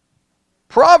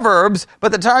Proverbs,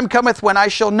 but the time cometh when I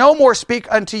shall no more speak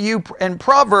unto you in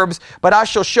Proverbs, but I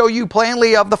shall show you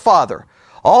plainly of the Father.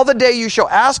 All the day you shall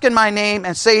ask in my name,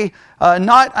 and say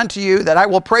not unto you that I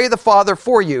will pray the Father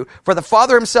for you. For the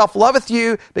Father himself loveth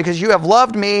you, because you have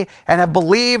loved me, and have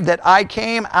believed that I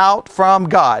came out from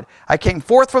God. I came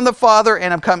forth from the Father,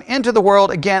 and have come into the world.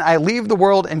 Again, I leave the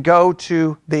world and go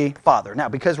to the Father. Now,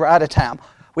 because we're out of time,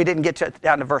 we didn't get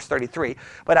down to verse 33,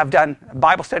 but I've done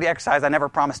Bible study exercise I never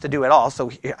promised to do at all,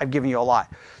 so I've given you a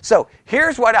lot. So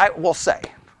here's what I will say,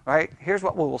 right? Here's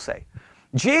what we will say.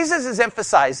 Jesus is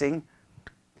emphasizing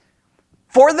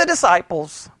for the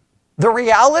disciples the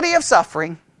reality of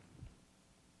suffering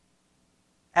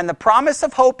and the promise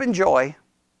of hope and joy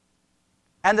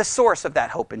and the source of that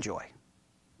hope and joy.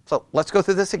 So let's go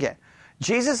through this again.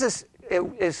 Jesus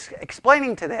is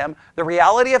explaining to them the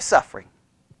reality of suffering.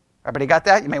 Everybody got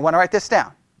that? You may want to write this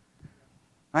down.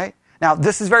 Right? Now,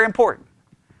 this is very important.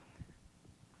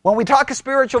 When we talk of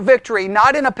spiritual victory,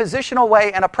 not in a positional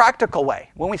way, in a practical way.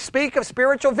 When we speak of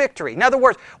spiritual victory, in other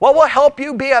words, what will help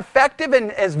you be effective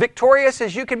and as victorious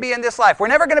as you can be in this life? We're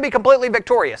never going to be completely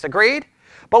victorious, agreed?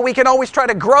 But we can always try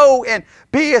to grow and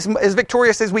be as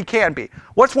victorious as we can be.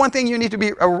 What's one thing you need to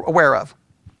be aware of?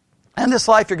 In this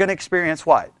life, you're going to experience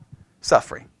what?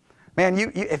 Suffering.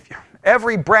 Man,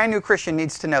 every brand new Christian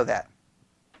needs to know that.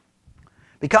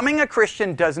 Becoming a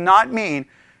Christian does not mean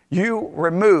you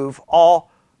remove all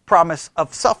promise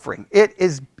of suffering.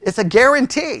 It's a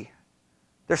guarantee.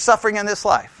 There's suffering in this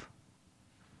life.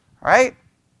 Right?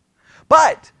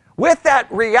 But with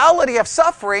that reality of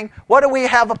suffering, what do we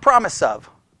have a promise of?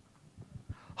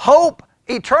 Hope,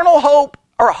 eternal hope,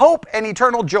 or hope and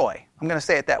eternal joy. I'm going to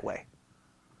say it that way.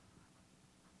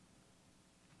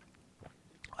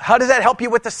 How does that help you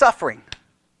with the suffering?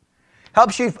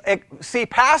 Helps you see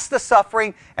past the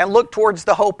suffering and look towards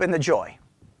the hope and the joy.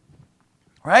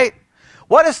 Right?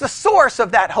 What is the source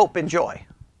of that hope and joy?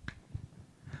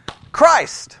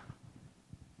 Christ.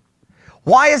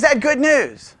 Why is that good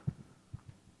news?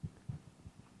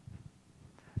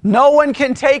 No one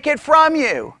can take it from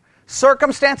you.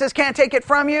 Circumstances can't take it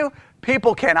from you.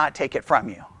 People cannot take it from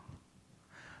you.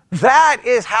 That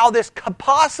is how this could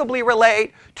possibly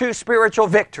relate to spiritual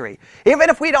victory. Even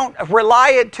if we don't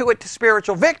rely to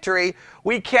spiritual victory,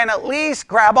 we can at least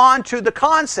grab on to the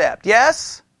concept,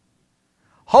 yes?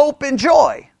 Hope and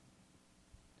joy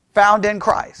found in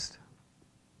Christ.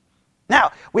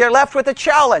 Now, we are left with a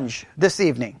challenge this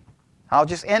evening. I'll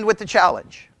just end with the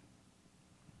challenge.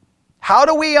 How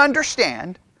do we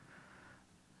understand,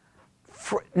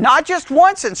 not just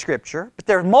once in Scripture, but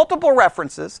there are multiple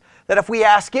references that if we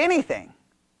ask anything,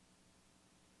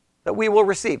 that we will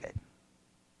receive it.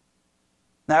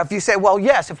 Now, if you say, well,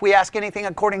 yes, if we ask anything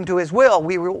according to His will,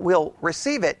 we will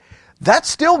receive it, that's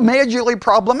still majorly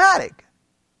problematic.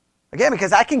 Again,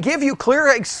 because I can give you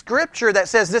clear Scripture that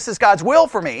says this is God's will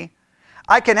for me.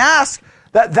 I can ask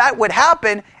that would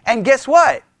happen, and guess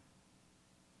what?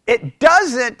 It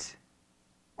doesn't,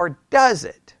 or does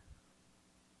it?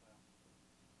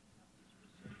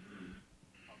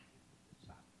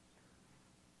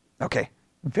 Okay,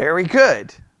 very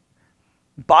good.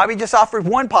 Bobby just offered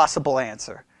one possible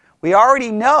answer. We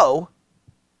already know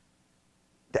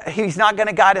that He's not going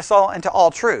to guide us all into all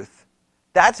truth.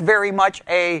 That's very much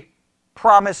a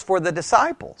promise for the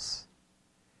disciples.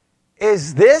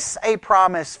 Is this a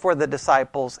promise for the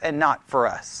disciples and not for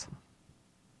us?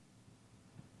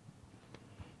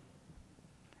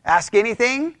 Ask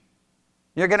anything,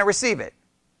 you're going to receive it.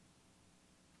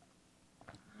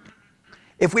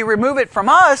 If we remove it from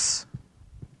us,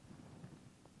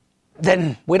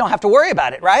 then we don't have to worry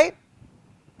about it, right?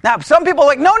 Now, some people are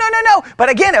like, no. But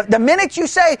again, the minute you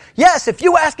say, yes, if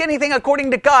you ask anything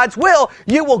according to God's will,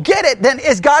 you will get it, then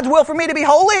is God's will for me to be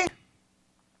holy?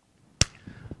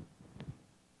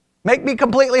 Make me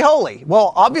completely holy.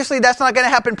 Well, obviously that's not going to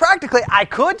happen practically.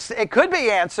 It could be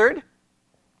answered.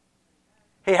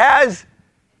 He has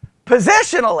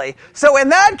positionally. So in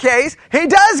that case, He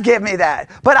does give me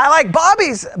that. But I like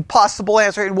Bobby's possible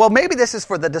answer. Well, maybe this is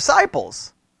for the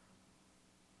disciples.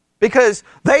 Because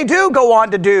they do go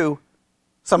on to do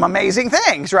some amazing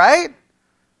things, right?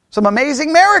 Some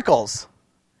amazing miracles.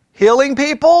 Healing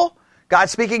people, God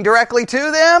speaking directly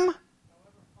to them.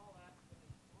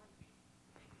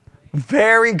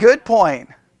 Very good point.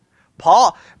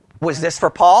 Paul, was this for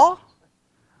Paul?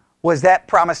 Was that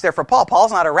promise there for Paul?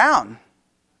 Paul's not around.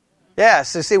 Yeah,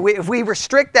 so see, if we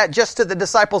restrict that just to the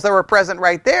disciples that were present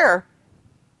right there,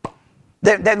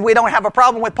 then we don't have a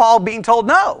problem with Paul being told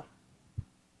no.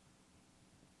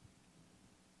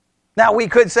 Now, we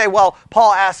could say, well,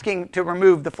 Paul asking to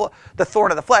remove the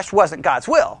thorn of the flesh wasn't God's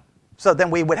will. So then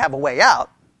we would have a way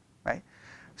out, right?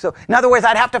 So, in other words,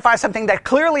 I'd have to find something that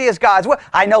clearly is God's will.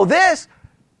 I know this.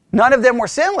 None of them were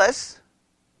sinless.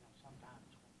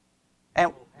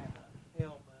 And have an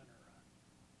ailment or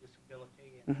a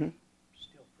disability and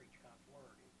still preach God's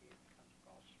word. It comes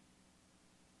across.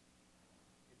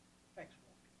 It affects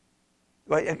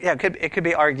one. Well, yeah, it could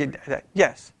be argued that,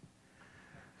 yes.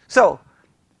 So,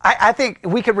 I think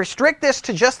we could restrict this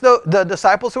to just the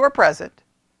disciples who are present,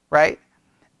 right?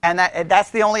 And that's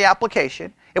the only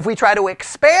application. If we try to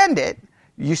expand it,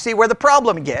 you see where the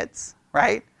problem gets,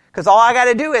 right? Because all I got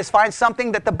to do is find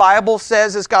something that the Bible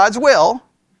says is God's will.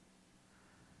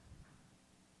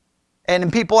 And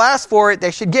when people ask for it,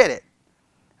 they should get it.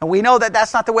 And we know that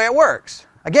that's not the way it works.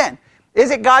 Again,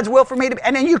 is it God's will for me to be...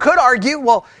 And then you could argue,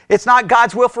 well, it's not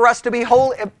God's will for us to be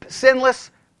holy, sinless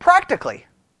practically.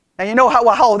 And you know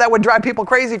how that would drive people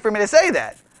crazy for me to say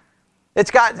that.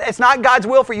 It's not God's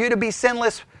will for you to be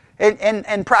sinless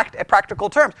in practical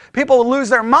terms. People will lose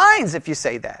their minds if you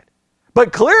say that.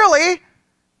 But clearly,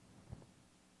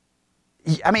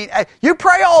 I mean, you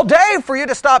pray all day for you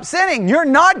to stop sinning. You're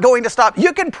not going to stop.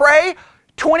 You can pray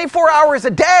 24 hours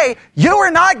a day. You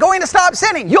are not going to stop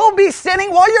sinning. You'll be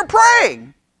sinning while you're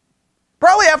praying.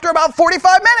 Probably after about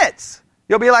 45 minutes.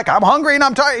 You'll be like, I'm hungry and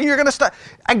I'm tired, and you're going to stop.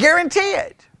 I guarantee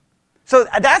it. So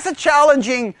that's a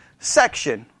challenging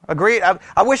section. Agreed?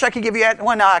 I wish I could give you an answer.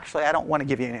 Well, no, actually, I don't want to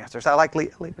give you an answer. So I like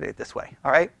leave it this way.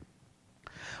 All right?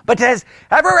 But I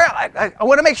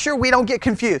want to make sure we don't get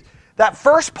confused. That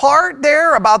first part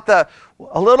there about a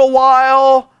little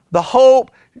while, the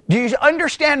hope, do you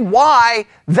understand why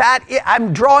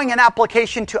I'm drawing an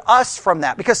application to us from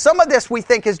that? Because some of this we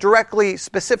think is directly,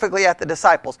 specifically at the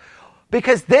disciples.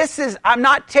 Because I'm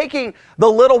not taking the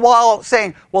little while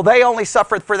saying, well, they only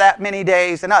suffered for that many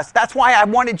days and us. That's why I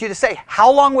wanted you to say,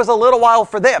 how long was a little while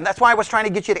for them? That's why I was trying to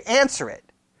get you to answer it.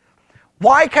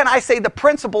 Why can I say the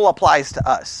principle applies to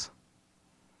us?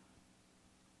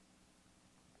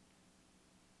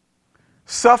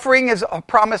 Suffering is a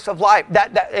promise of life.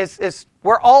 That is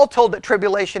we're all told that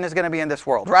tribulation is going to be in this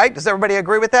world, right? Does everybody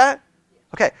agree with that?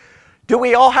 Okay. Do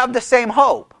we all have the same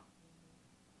hope?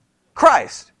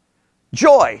 Christ.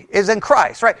 Joy is in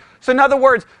Christ, right? So in other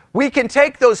words, we can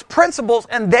take those principles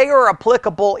and they are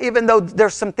applicable even though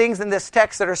there's some things in this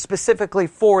text that are specifically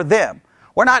for them.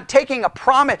 We're not taking a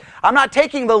promise. I'm not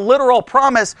taking the literal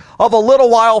promise of a little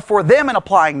while for them and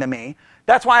applying to me.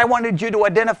 That's why I wanted you to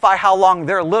identify how long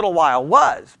their little while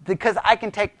was. Because I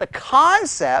can take the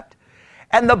concept,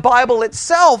 and the Bible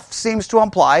itself seems to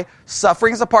imply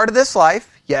suffering is a part of this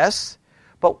life, yes,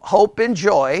 but hope and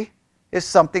joy is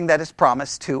something that is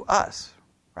promised to us,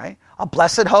 right? A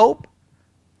blessed hope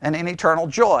and an eternal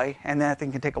joy, and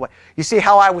nothing can take away. You see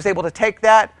how I was able to take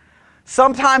that?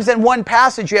 Sometimes in one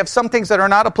passage you have some things that are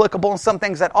not applicable and some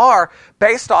things that are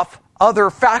based off other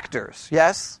factors,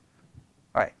 yes?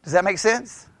 All right, does that make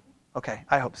sense? Okay,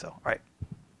 I hope so. All right.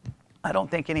 I don't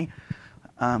think any...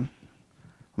 let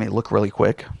me look really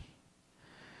quick.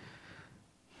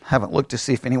 Haven't looked to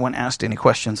see if anyone asked any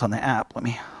questions on the app. Let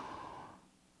me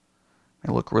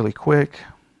look really quick.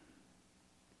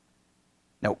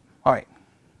 Nope. All right.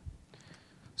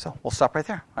 So we'll stop right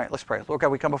there. All right, let's pray. Lord God,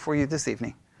 we come before you this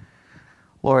evening.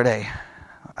 Lord, I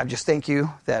just thank you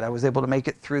that I was able to make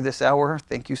it through this hour.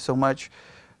 Thank you so much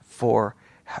for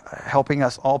helping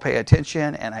us all pay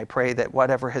attention, and I pray that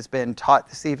whatever has been taught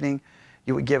this evening,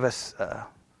 you would give us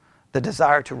the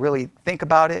desire to really think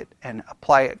about it and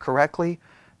apply it correctly.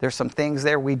 There's some things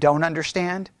there we don't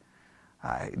understand.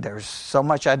 There's so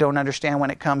much I don't understand when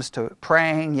it comes to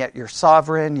praying, yet you're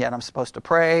sovereign, yet I'm supposed to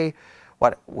pray.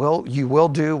 What you will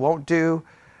do, won't do.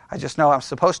 I just know I'm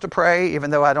supposed to pray, even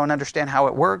though I don't understand how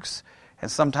it works,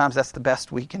 and sometimes that's the best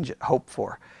we can hope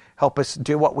for. Help us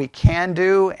do what we can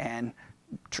do, and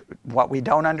what we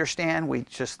don't understand, we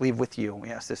just leave with you. We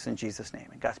ask this in Jesus' name.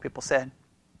 And God's people said...